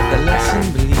 let the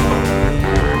lesson bleed.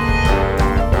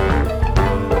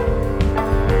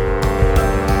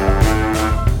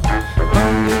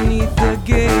 Underneath the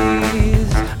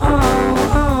gaze,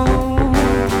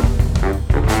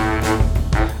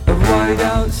 of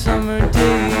whiteout summer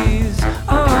days,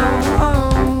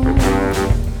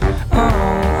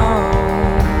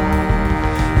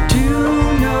 two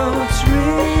notes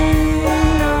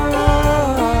ring out,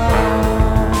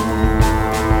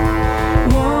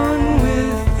 one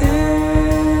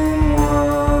within,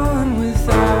 one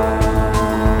without.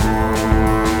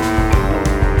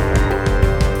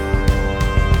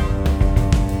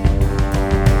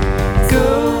 Go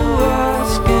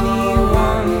ask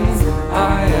anyone,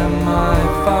 I am my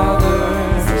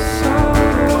father's son.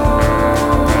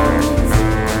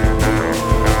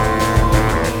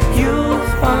 You'll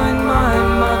find my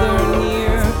mother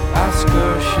near, ask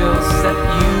her, she'll set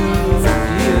you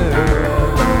clear.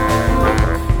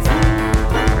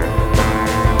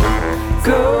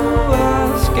 Go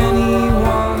ask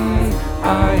anyone,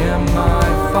 I am my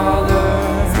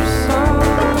father's son.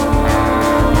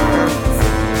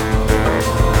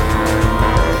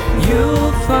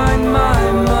 You'll find my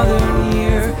mother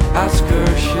near, ask her,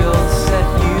 she'll set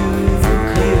you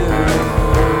clear.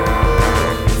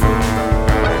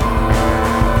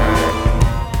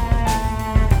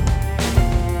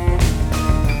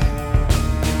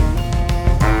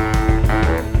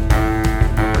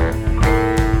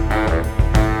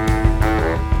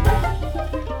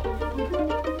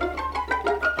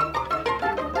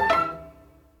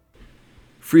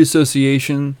 Free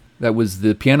Association, that was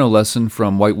the piano lesson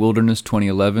from White Wilderness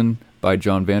 2011 by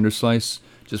John Vanderslice.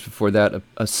 Just before that,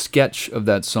 a sketch of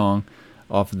that song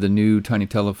off of the new Tiny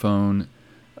Telephone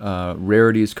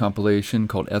Rarities compilation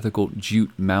called Ethical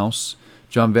Jute Mouse.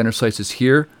 John Vanderslice is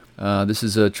here. This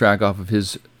is a track off of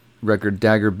his record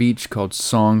Dagger Beach called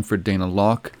Song for Dana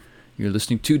Locke. You're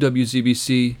listening to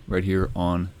WZBC right here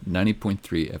on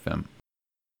 90.3 FM.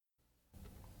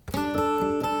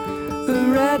 The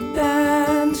red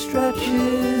band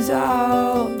stretches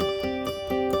out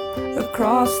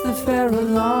across the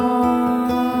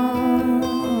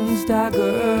Farallone's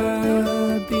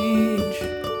Dagger Beach.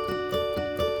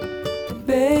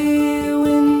 Bay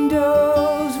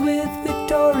windows with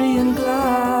Victorian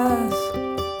glass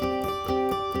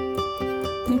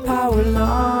and power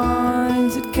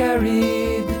lines that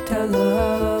carried the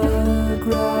telegraph.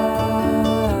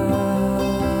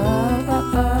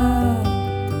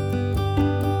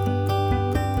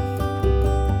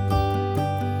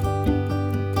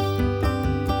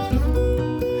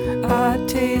 I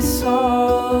taste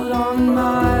salt on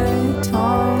my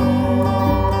tongue.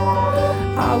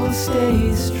 I will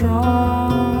stay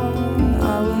strong.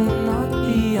 I will not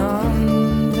be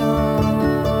undone.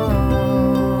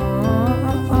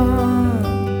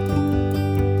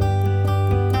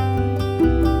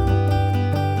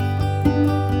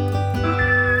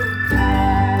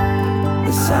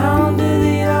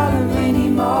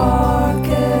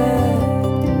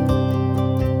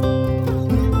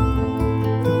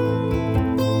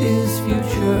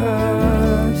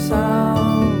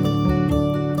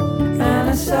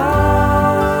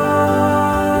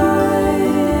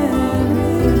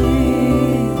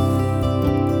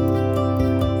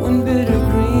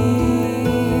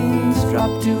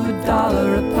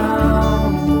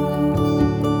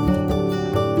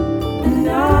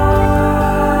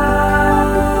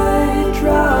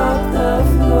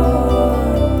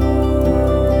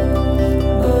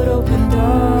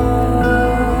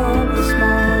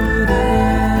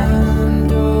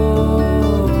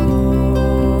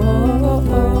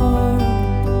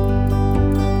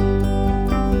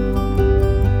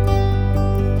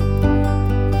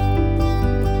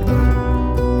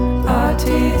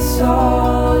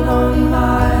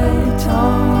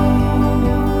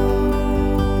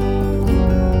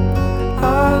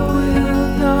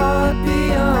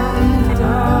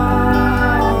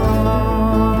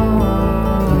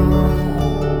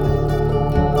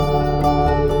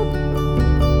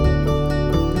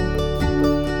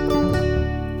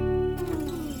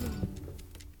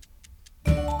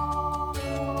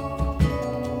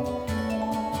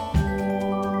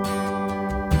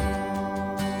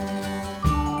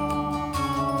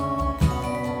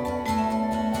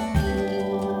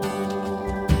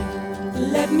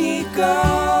 Let me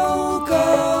go,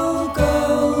 go,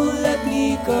 go, let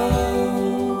me go.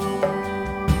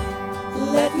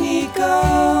 Let me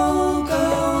go,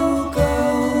 go,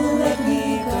 go, let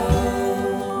me go.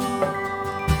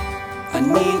 I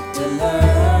need to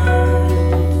learn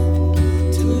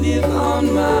to live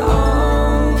on my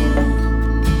own.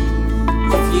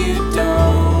 If you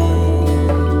don't,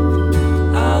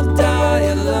 I'll die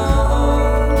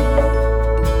alone.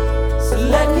 So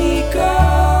let me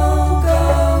go, go,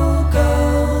 go,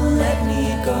 let me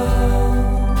go.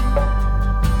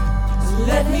 So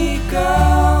let me go,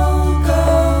 go,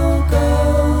 go,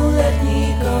 let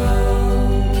me go.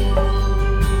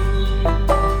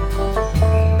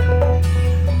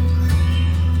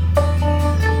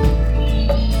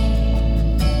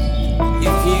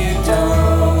 If you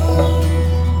don't,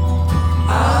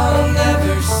 I'll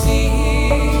never see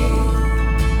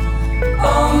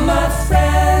all my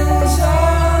friends,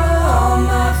 all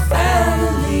my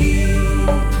family.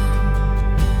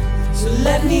 So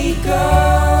let me go,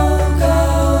 go,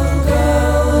 go,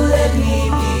 let me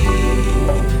be.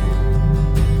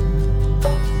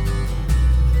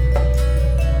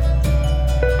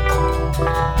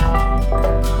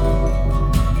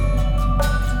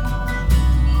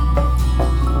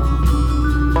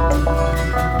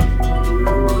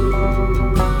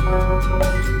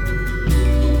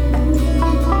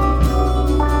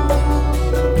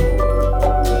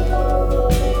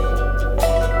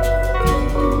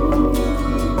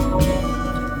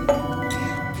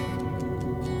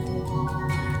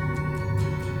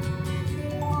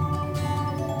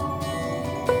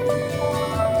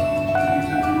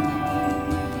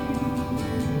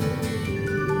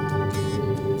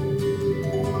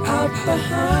 Out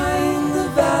behind the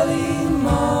valley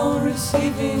mall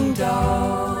receiving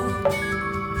doll,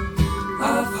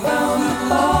 I found a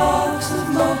box of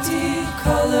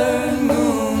multicolored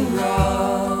moon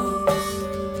rocks.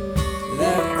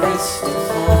 They're crystal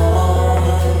form,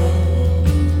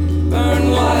 burn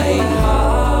white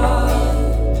hot.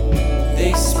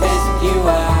 They spit you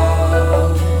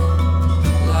out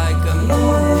like a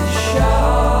moonshot.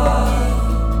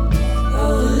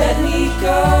 Oh, let me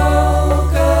go.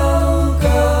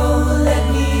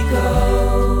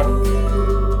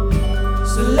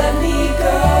 Let me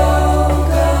go,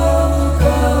 go,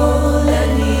 go, let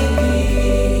me be.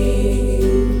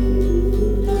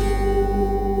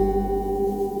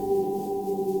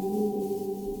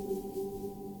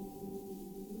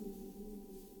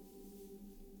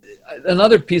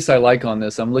 Another piece I like on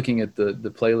this, I'm looking at the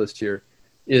playlist here,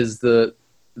 is the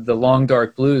Long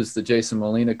Dark Blues, the Jason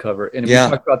Molina cover. And we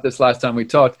talked about this last time we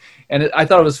talked. And I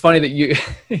thought it was funny that you,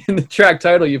 in the track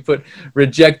title, you put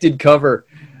rejected cover.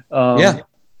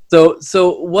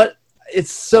 So what,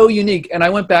 it's so unique. And I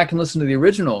went back and listened to the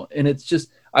original, and it's just,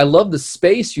 I love the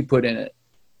space you put in it.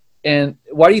 And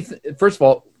why do you, first of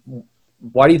all,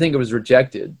 why do you think it was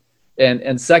rejected?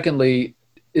 And secondly,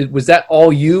 was that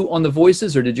all you on the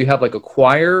voices, or did you have like a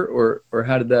choir, or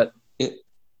how did that?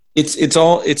 It's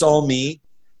all me.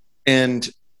 And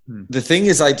the thing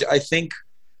is, I think,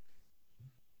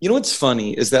 you know, what's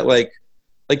funny is that like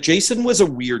Jason was a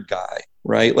weird guy,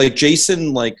 right? Like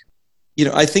Jason, like, you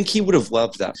know, I think he would have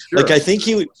loved that. Sure. Like, I think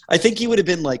he would have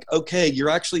been like, okay, you're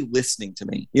actually listening to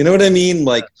me. You know what I mean?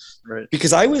 Like, right.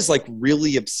 Because I was like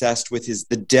really obsessed with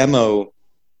the demo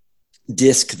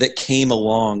disc that came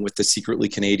along with the Secretly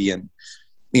Canadian,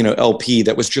 you know, LP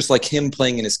that was just like him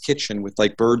playing in his kitchen with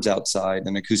like birds outside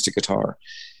and acoustic guitar.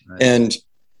 Right.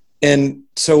 And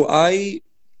so I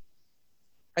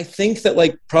think that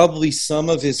like probably some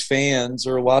of his fans,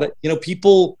 or a lot of, you know,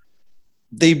 people,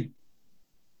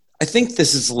 I think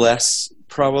this is less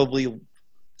probably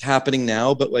happening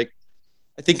now, but like,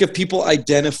 I think if people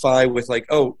identify with like,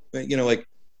 oh, you know, like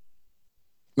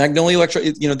Magnolia Electro,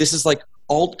 you know, this is like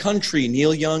alt country,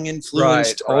 Neil Young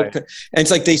influenced, right. And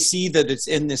it's like they see that it's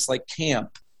in this like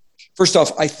camp. First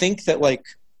off, I think that like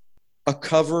a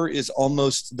cover is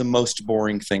almost the most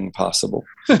boring thing possible.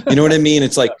 You know what I mean?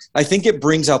 It's like, I think it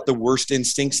brings out the worst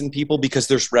instincts in people because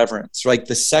there's reverence. Like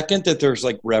the second that there's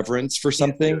like reverence for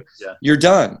something, you're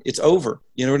done. It's over.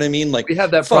 You know what I mean? Like we have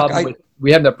that problem.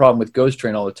 We have that problem with Ghost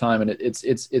Train all the time, and it's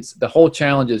the whole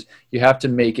challenge is you have to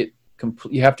make it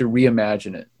complete. You have to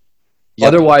reimagine it. Yep.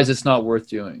 Otherwise, it's not worth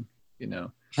doing. You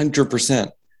know,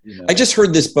 100%. You know? I just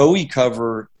heard this Bowie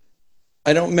cover.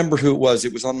 I don't remember who it was.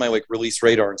 It was on my like release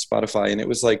radar on Spotify, and it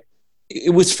was like,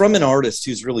 it was from an artist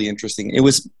who's really interesting. It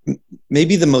was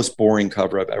maybe the most boring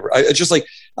cover I've ever. I just like,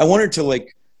 I wanted to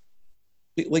like,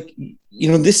 you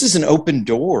know, this is an open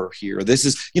door here. This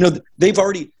is, you know,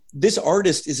 this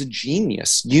artist is a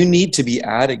genius. You need to be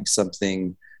adding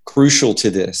something crucial to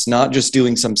this, not just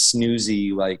doing some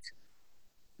snoozy, like,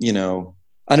 you know,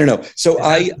 I don't know. So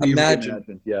I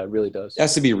imagine, yeah, it really does. It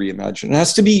has to be reimagined. It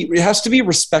has to be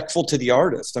respectful to the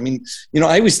artist. I mean, you know,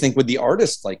 I always think, would the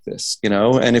artist like this, you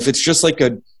know? And if it's just like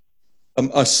a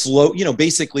slow, you know,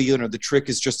 basically, you know, the trick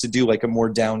is just to do like a more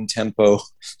down tempo,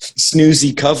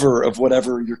 snoozy cover of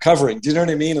whatever you're covering. Do you know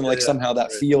what I mean? And like somehow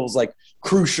that feels like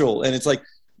crucial. And it's like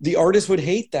the artist would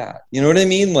hate that. You know what I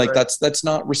mean? Like that's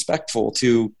not respectful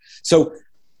to. So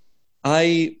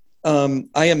I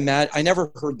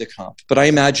never heard the comp, but I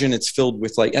imagine it's filled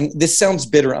with like, and this sounds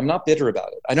bitter. I'm not bitter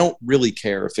about it. I don't really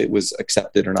care if it was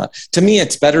accepted or not. To me,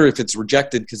 it's better if it's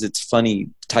rejected because it's funny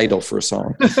title for a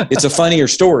song. It's a funnier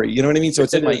story. You know what I mean? So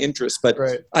it's in my interest, but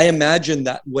I imagine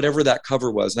that whatever that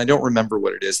cover was, and I don't remember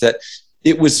what it is, that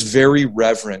it was very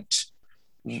reverent,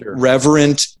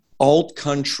 reverent alt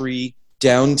country,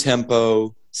 down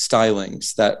tempo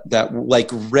stylings that like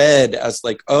read as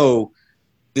like, oh,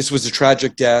 this was a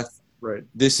tragic death. Right.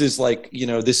 This is like, you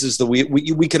know, this is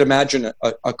we could imagine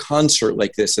a concert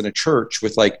like this in a church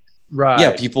with like,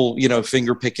 people, you know,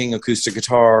 finger picking acoustic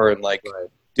guitar and like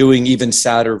doing even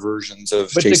sadder versions of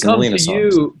Jason Molina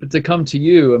songs. But to come to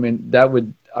you, I mean,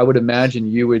 I would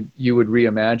imagine you would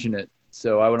reimagine it.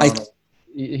 So I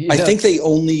think they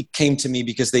only came to me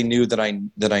because they knew that I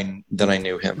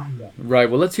knew him. Right.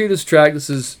 Well, let's hear this track. This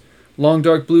is Long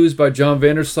Dark Blues by John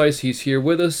Vanderslice. He's here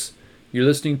with us. You're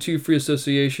listening to Free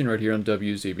Association right here on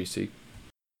WZBC.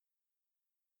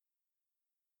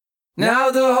 Now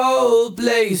the whole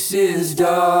place is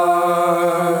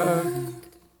dark.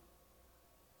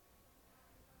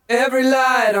 Every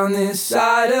light on this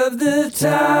side of the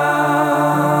town.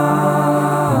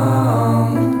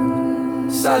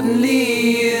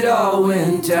 Suddenly it all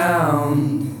went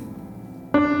down.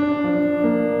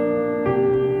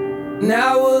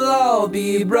 Now we'll all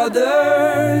be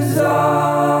brothers of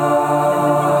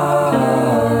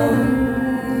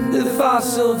the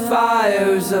fossil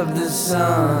fires of the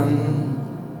sun.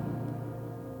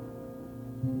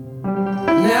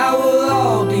 Now we'll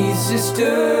all be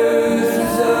sisters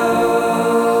of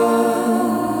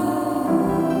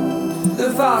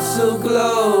the fossil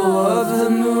glow of the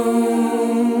moon.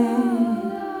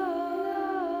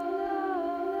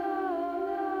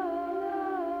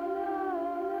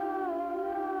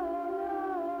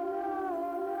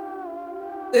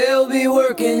 They'll be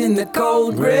working in the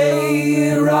cold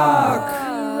gray rock.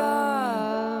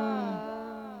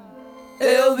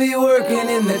 They'll be working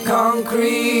in the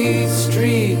concrete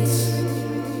streets.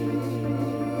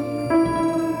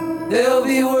 They'll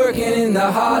be working in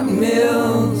the hot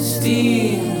mill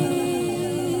steam.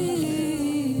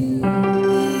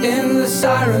 In the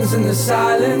sirens and the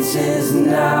silences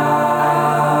now.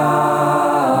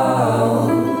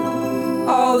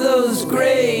 All those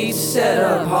great set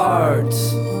up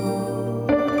hearts.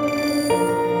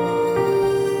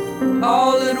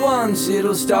 All at once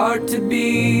it'll start to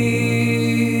be.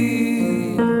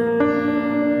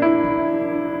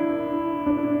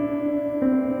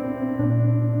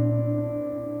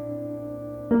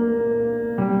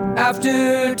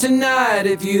 After tonight,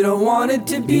 if you don't want it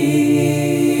to be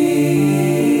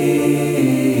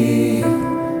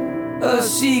a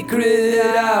secret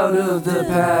out of the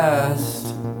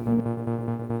past,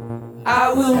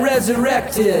 I will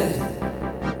resurrect it.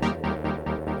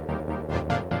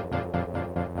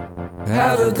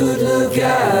 Have a good look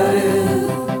at it.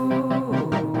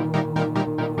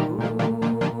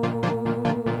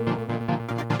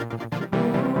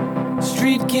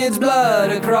 Street kid's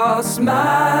blood across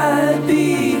my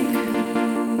beak.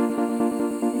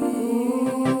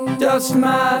 Dust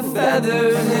my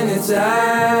feathers in its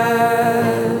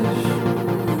ash.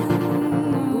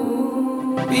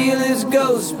 Feel his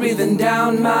ghost breathing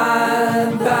down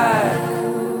my back.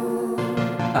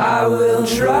 I will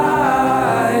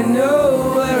try,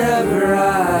 no, wherever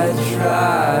I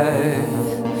try,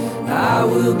 I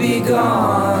will be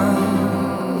gone,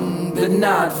 but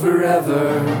not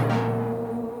forever.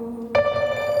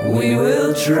 We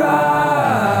will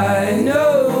try,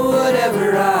 no,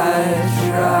 whatever I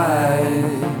try,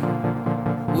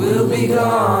 we'll be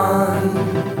gone,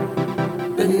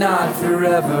 but not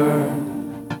forever.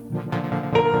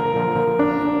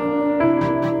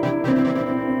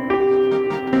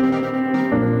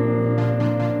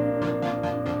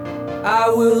 I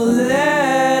will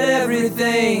let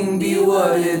everything be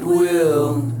what it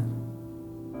will.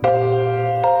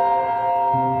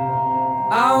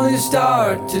 I only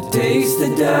start to taste the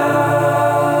dust.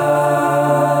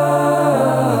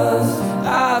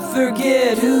 I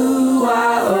forget who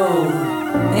I owe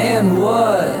and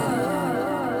what.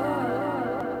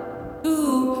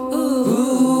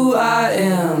 Who I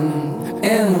am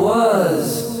and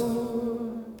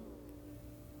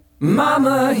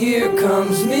Mama, here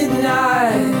comes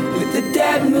midnight with the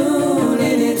dead moon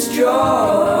in its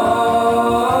jaws.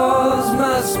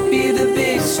 Must be the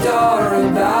big star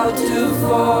about to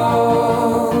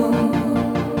fall.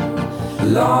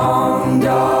 Long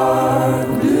dark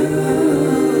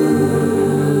blues,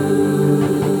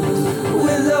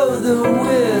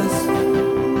 will-o'-the-wisp.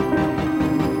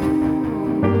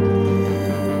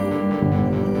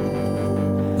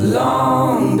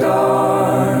 Long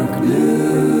dark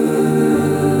blues,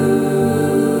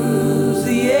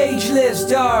 the ageless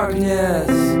darkness.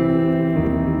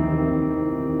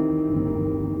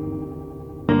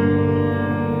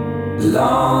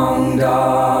 Long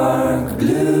dark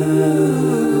blues,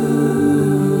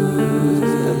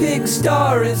 a big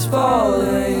star is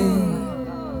falling.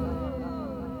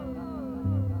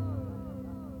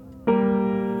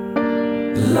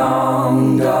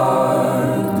 Long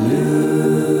dark blues,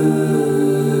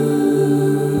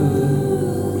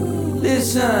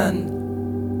 listen.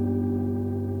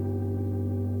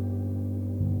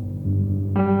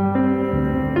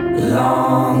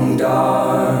 Long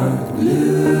dark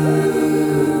blues,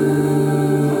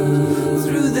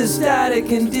 through the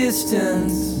static and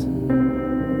distance.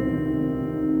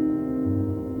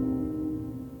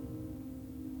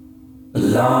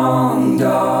 Long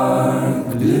dark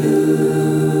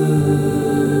blues,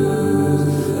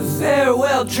 a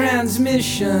farewell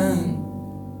transmission.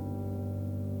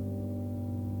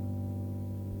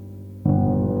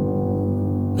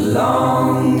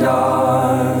 Long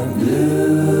dark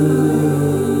blues,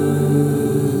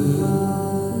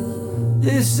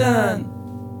 listen.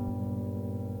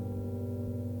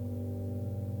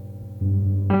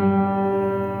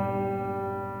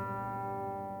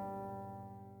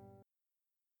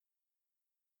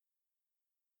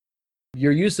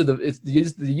 Your use of the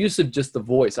use of just the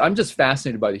voice. I'm just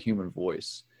fascinated by the human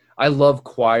voice. I love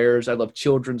choirs. I love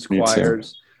children's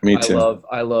choirs. Me too.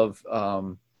 I love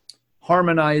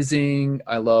harmonizing.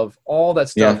 I love all that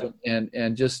stuff. Yeah.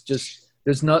 And just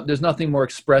there's nothing more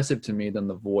expressive to me than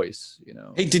the voice. You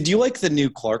know. Hey, did you like the new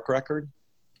Clark record?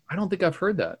 I don't think I've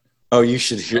heard that. Oh, you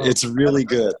should hear. It's really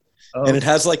good. Oh. And it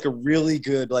has like a really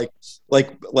good like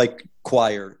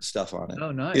choir stuff on it.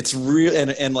 Oh, nice. It's real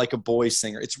and like a boy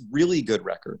singer. It's really good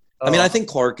record. Oh. I mean, I think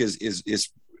Clark is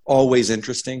always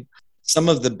interesting. Some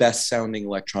of the best sounding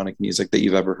electronic music that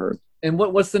you've ever heard. And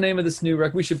what's the name of this new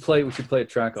record? We should play a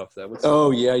track off that.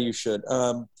 Yeah, you should.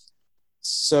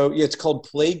 So yeah, it's called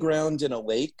Playground in a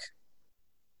Lake.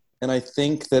 And I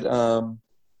think that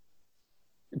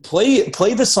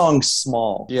play the song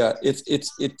Small. Yeah,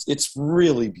 it's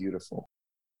really beautiful.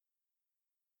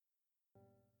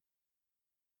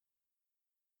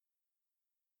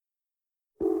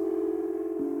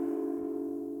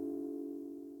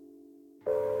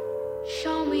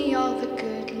 Show me all the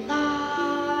good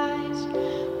lies,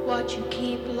 what you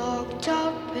keep locked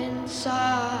up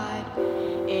inside,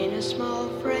 in a small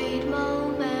frayed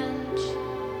moment,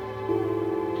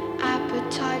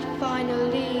 appetite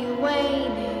finally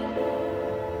waning,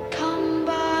 come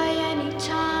by any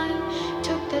time,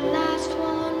 took the last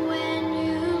one when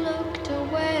you looked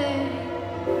away.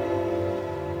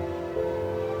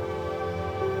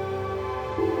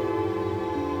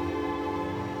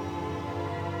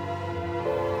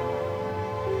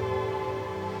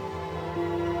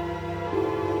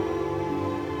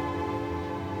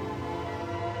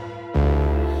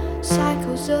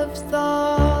 Cycles of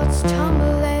thoughts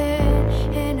tumbling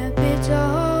in a bitter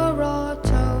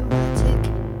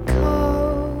automatic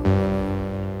code.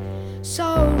 So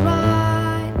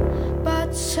right,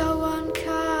 but so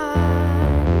unkind.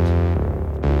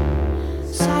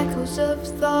 Cycles of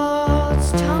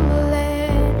thoughts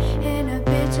tumbling in a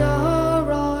bitter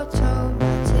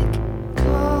automatic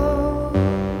code.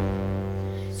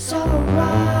 So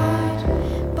right,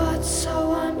 but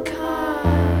so unkind.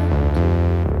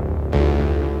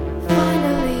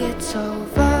 Finally it's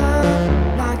over.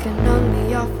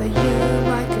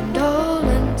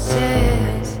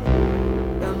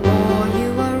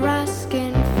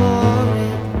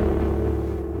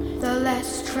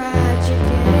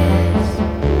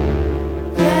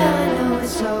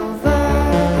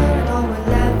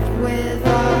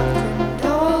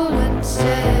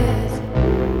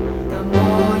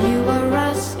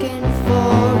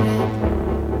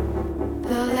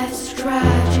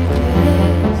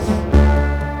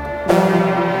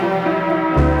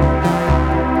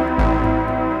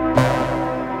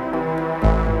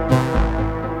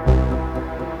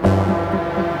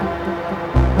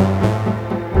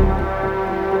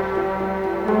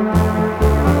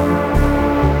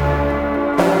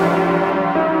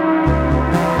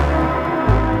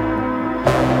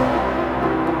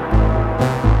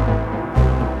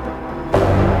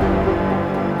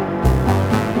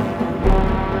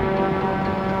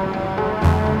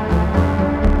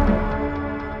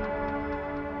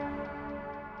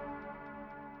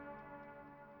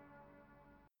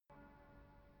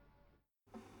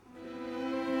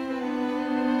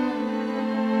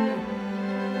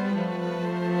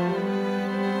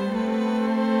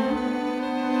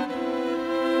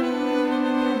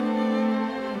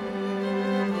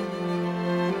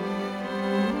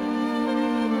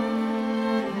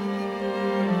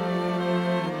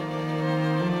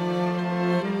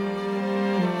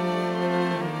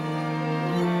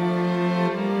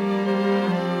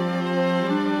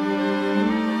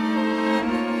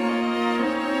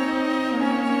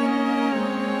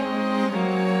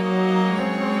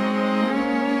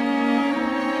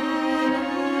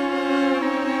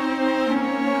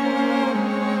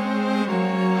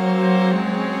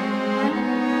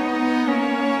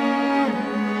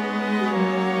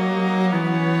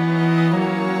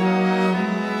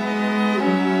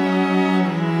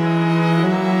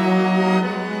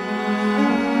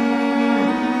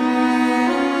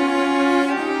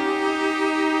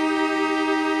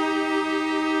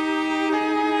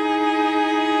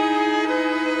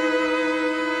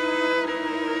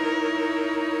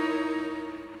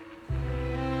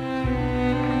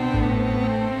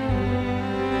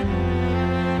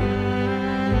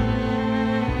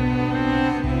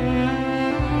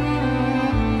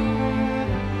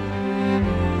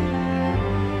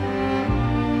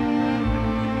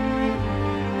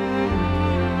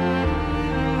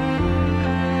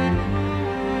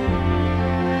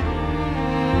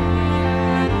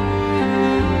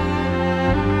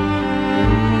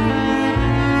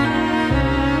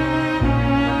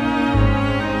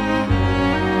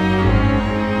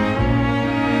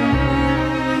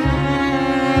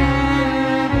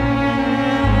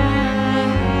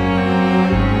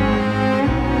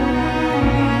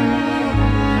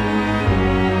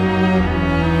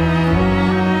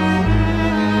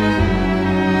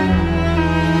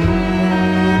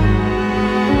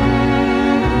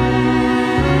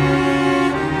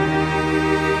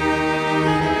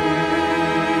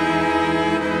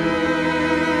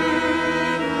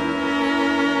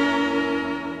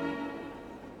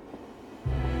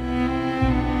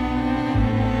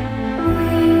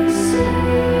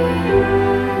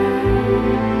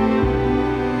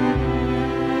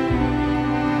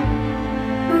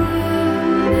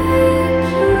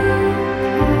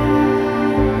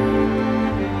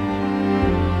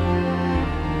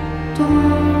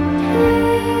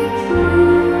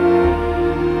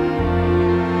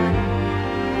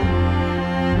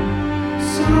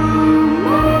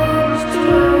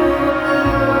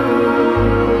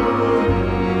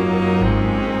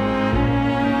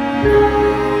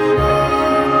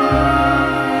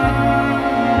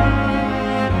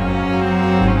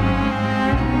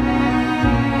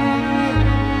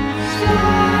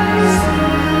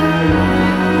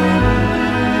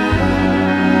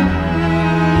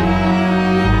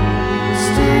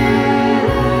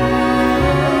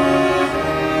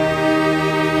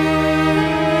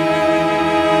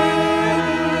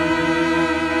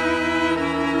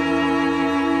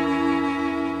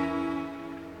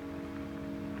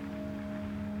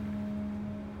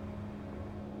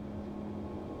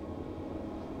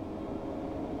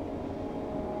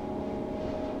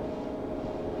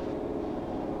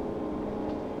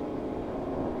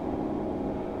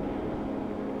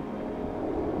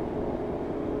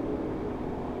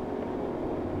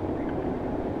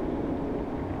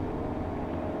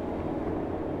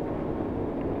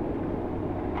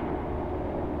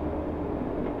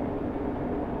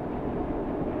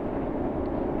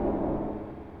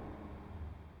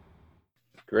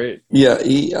 Great. Yeah,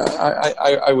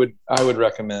 I would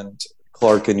recommend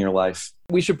Clark in your life.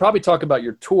 We should probably talk about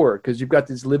your tour because you've got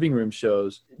these living room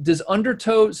shows. Does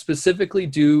Undertow specifically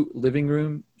do living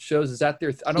room shows? Is that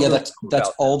their? I don't know.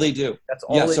 That's all they do. That's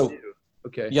all they do.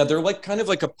 Okay. Yeah, they're like kind of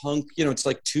like a punk. You know, it's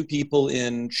like two people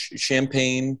in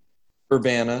Champaign,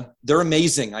 Urbana. They're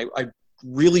amazing. I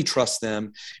really trust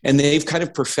them, and they've kind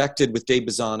of perfected with Dave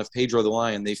Bazan of Pedro the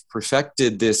Lion. They've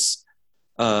perfected this.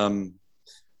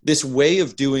 This way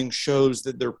of doing shows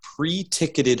that they're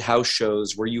pre-ticketed house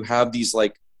shows where you have these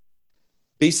like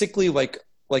basically like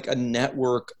a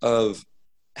network of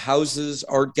houses,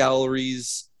 art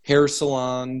galleries, hair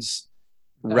salons,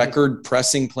 record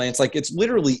pressing plants. Like it's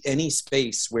literally any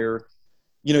space where,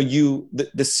 you know,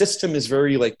 the system is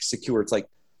very like secure. It's like,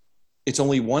 it's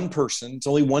only one person, it's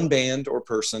only one band or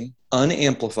person,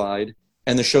 unamplified,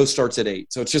 and the show starts at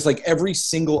 8. So it's just like every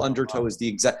single Undertow is the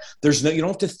exact, you don't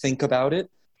have to think about it.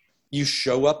 You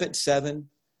show up at 7,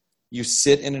 you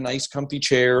sit in a nice comfy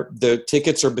chair. The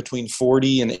tickets are between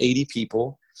 40 and 80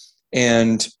 people.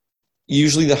 And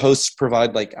usually the hosts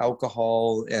provide like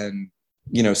alcohol and,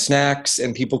 you know, snacks,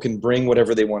 and people can bring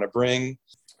whatever they want to bring.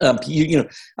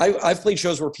 I've played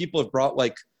shows where people have brought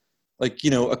like, you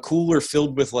know, a cooler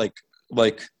filled with like,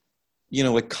 you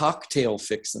know, like cocktail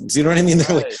fixings, you know what I mean?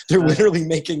 They're literally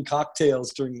making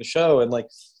cocktails during the show,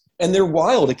 and they're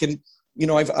wild. It can, you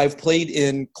know, I've played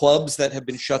in clubs that have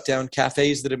been shut down,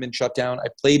 cafes that have been shut down.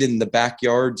 I've played in the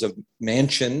backyards of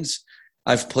mansions.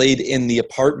 I've played in the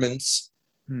apartments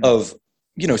of,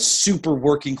 you know, super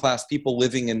working class people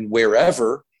living in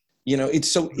wherever, you know,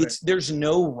 there's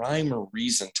no rhyme or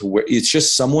reason to where it's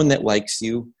just someone that likes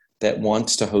you that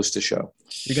wants to host a show.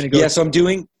 You're going to go? Yeah. So I'm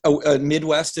doing a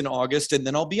Midwest in August, and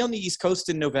then I'll be on the East Coast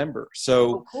in November.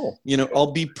 So, cool. You know,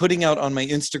 I'll be putting out on my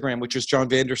Instagram, which is John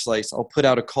Vanderslice. I'll put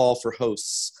out a call for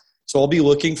hosts. So I'll be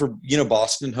looking for, you know,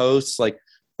 Boston hosts, like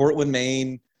Portland,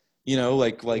 Maine, you know,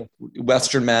 like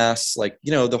Western Mass, like,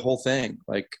 you know, the whole thing.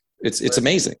 Like it's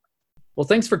amazing. Well,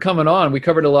 thanks for coming on. We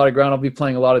covered a lot of ground. I'll be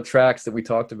playing a lot of tracks that we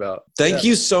talked about. Thank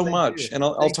you so much. And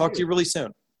I'll talk to you really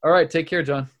soon. All right. Take care,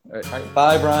 John. All right. All right.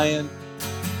 Bye, Brian.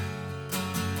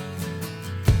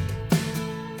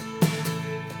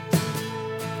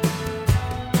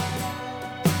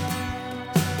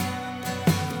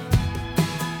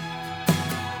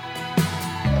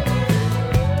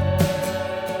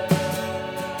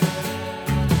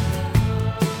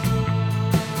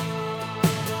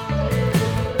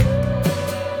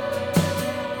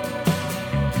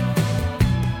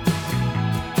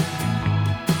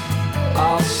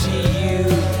 I'll see you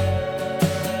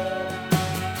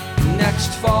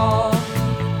next fall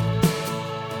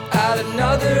at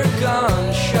another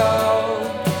gun show.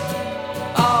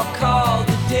 I'll call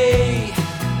the day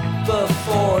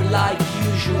before like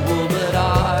usual, but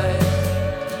I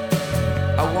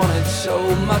wanted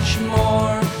so much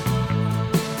more.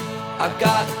 I've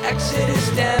got Exodus,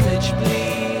 damage,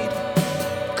 bleed.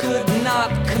 Could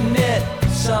not commit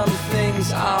some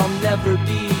things I'll never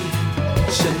be.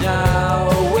 So now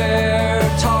we're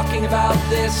talking about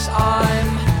this.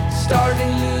 I'm starting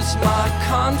to lose my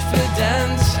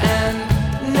confidence, and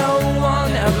no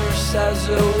one ever says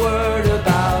a word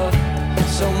about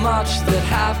so much that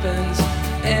happens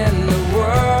in the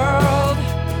world.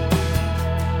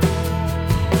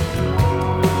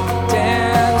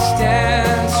 Dance,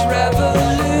 dance,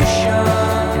 revolution,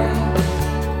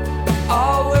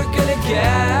 all we're gonna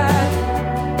get,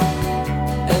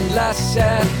 unless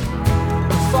it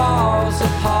fall. falls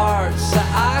apart. So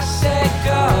I say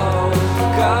go,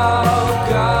 go,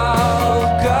 go,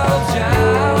 go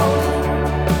down.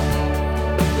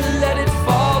 Let it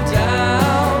fall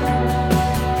down.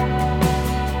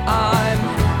 I'm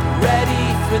ready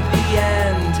for the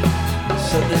end.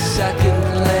 So the second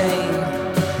lane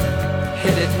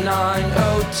hit at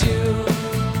 9:02.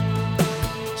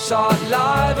 Saw it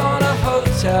live on a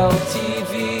hotel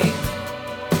TV.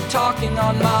 Talking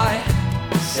on my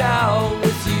cell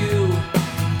with you.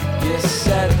 You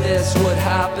said this would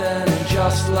happen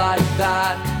just like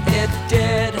that. It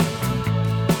did.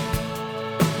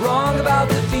 Wrong about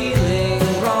the feeling,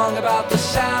 wrong about the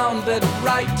sound, but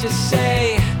right to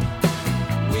say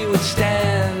we would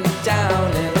stand down.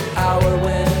 An hour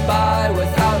went by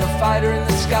without a fighter in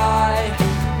the sky.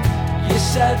 You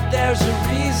said there's a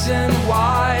reason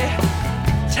why.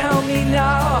 Tell me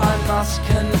now, I must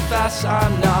confess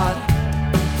I'm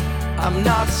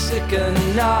not sick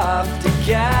enough to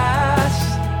guess.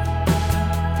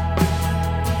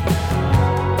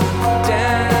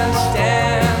 Dance,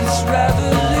 dance,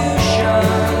 revolution,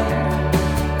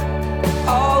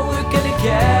 all we're gonna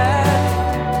get,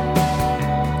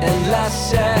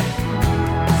 unless it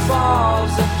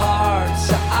falls apart.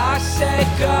 So I say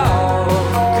go,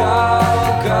 go,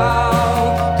 go,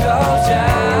 go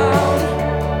down.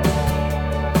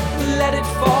 Let it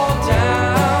fall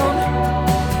down.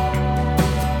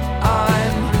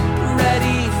 I'm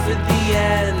ready for the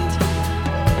end.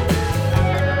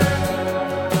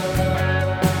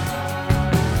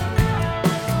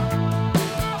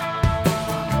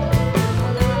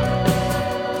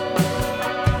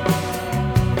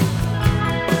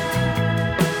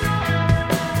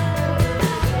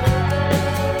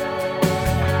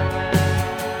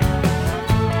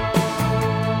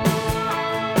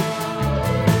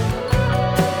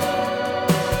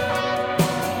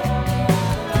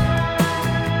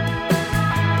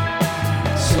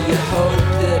 So you hope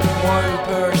that one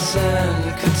person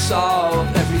could solve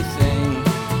everything.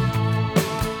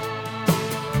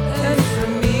 And for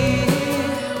me,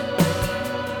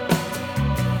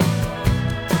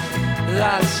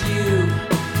 that's you.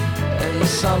 And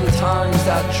sometimes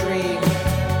that dream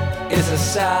is a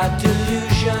sad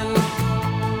delusion.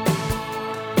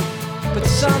 But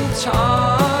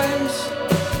sometimes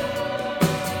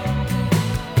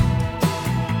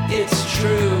it's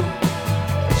true.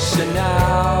 So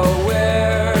now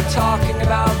we're talking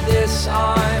about this.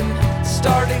 I'm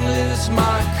starting to lose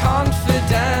my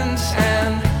confidence,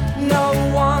 and no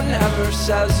one ever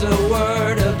says a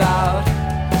word about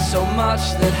so much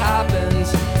that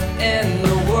happens in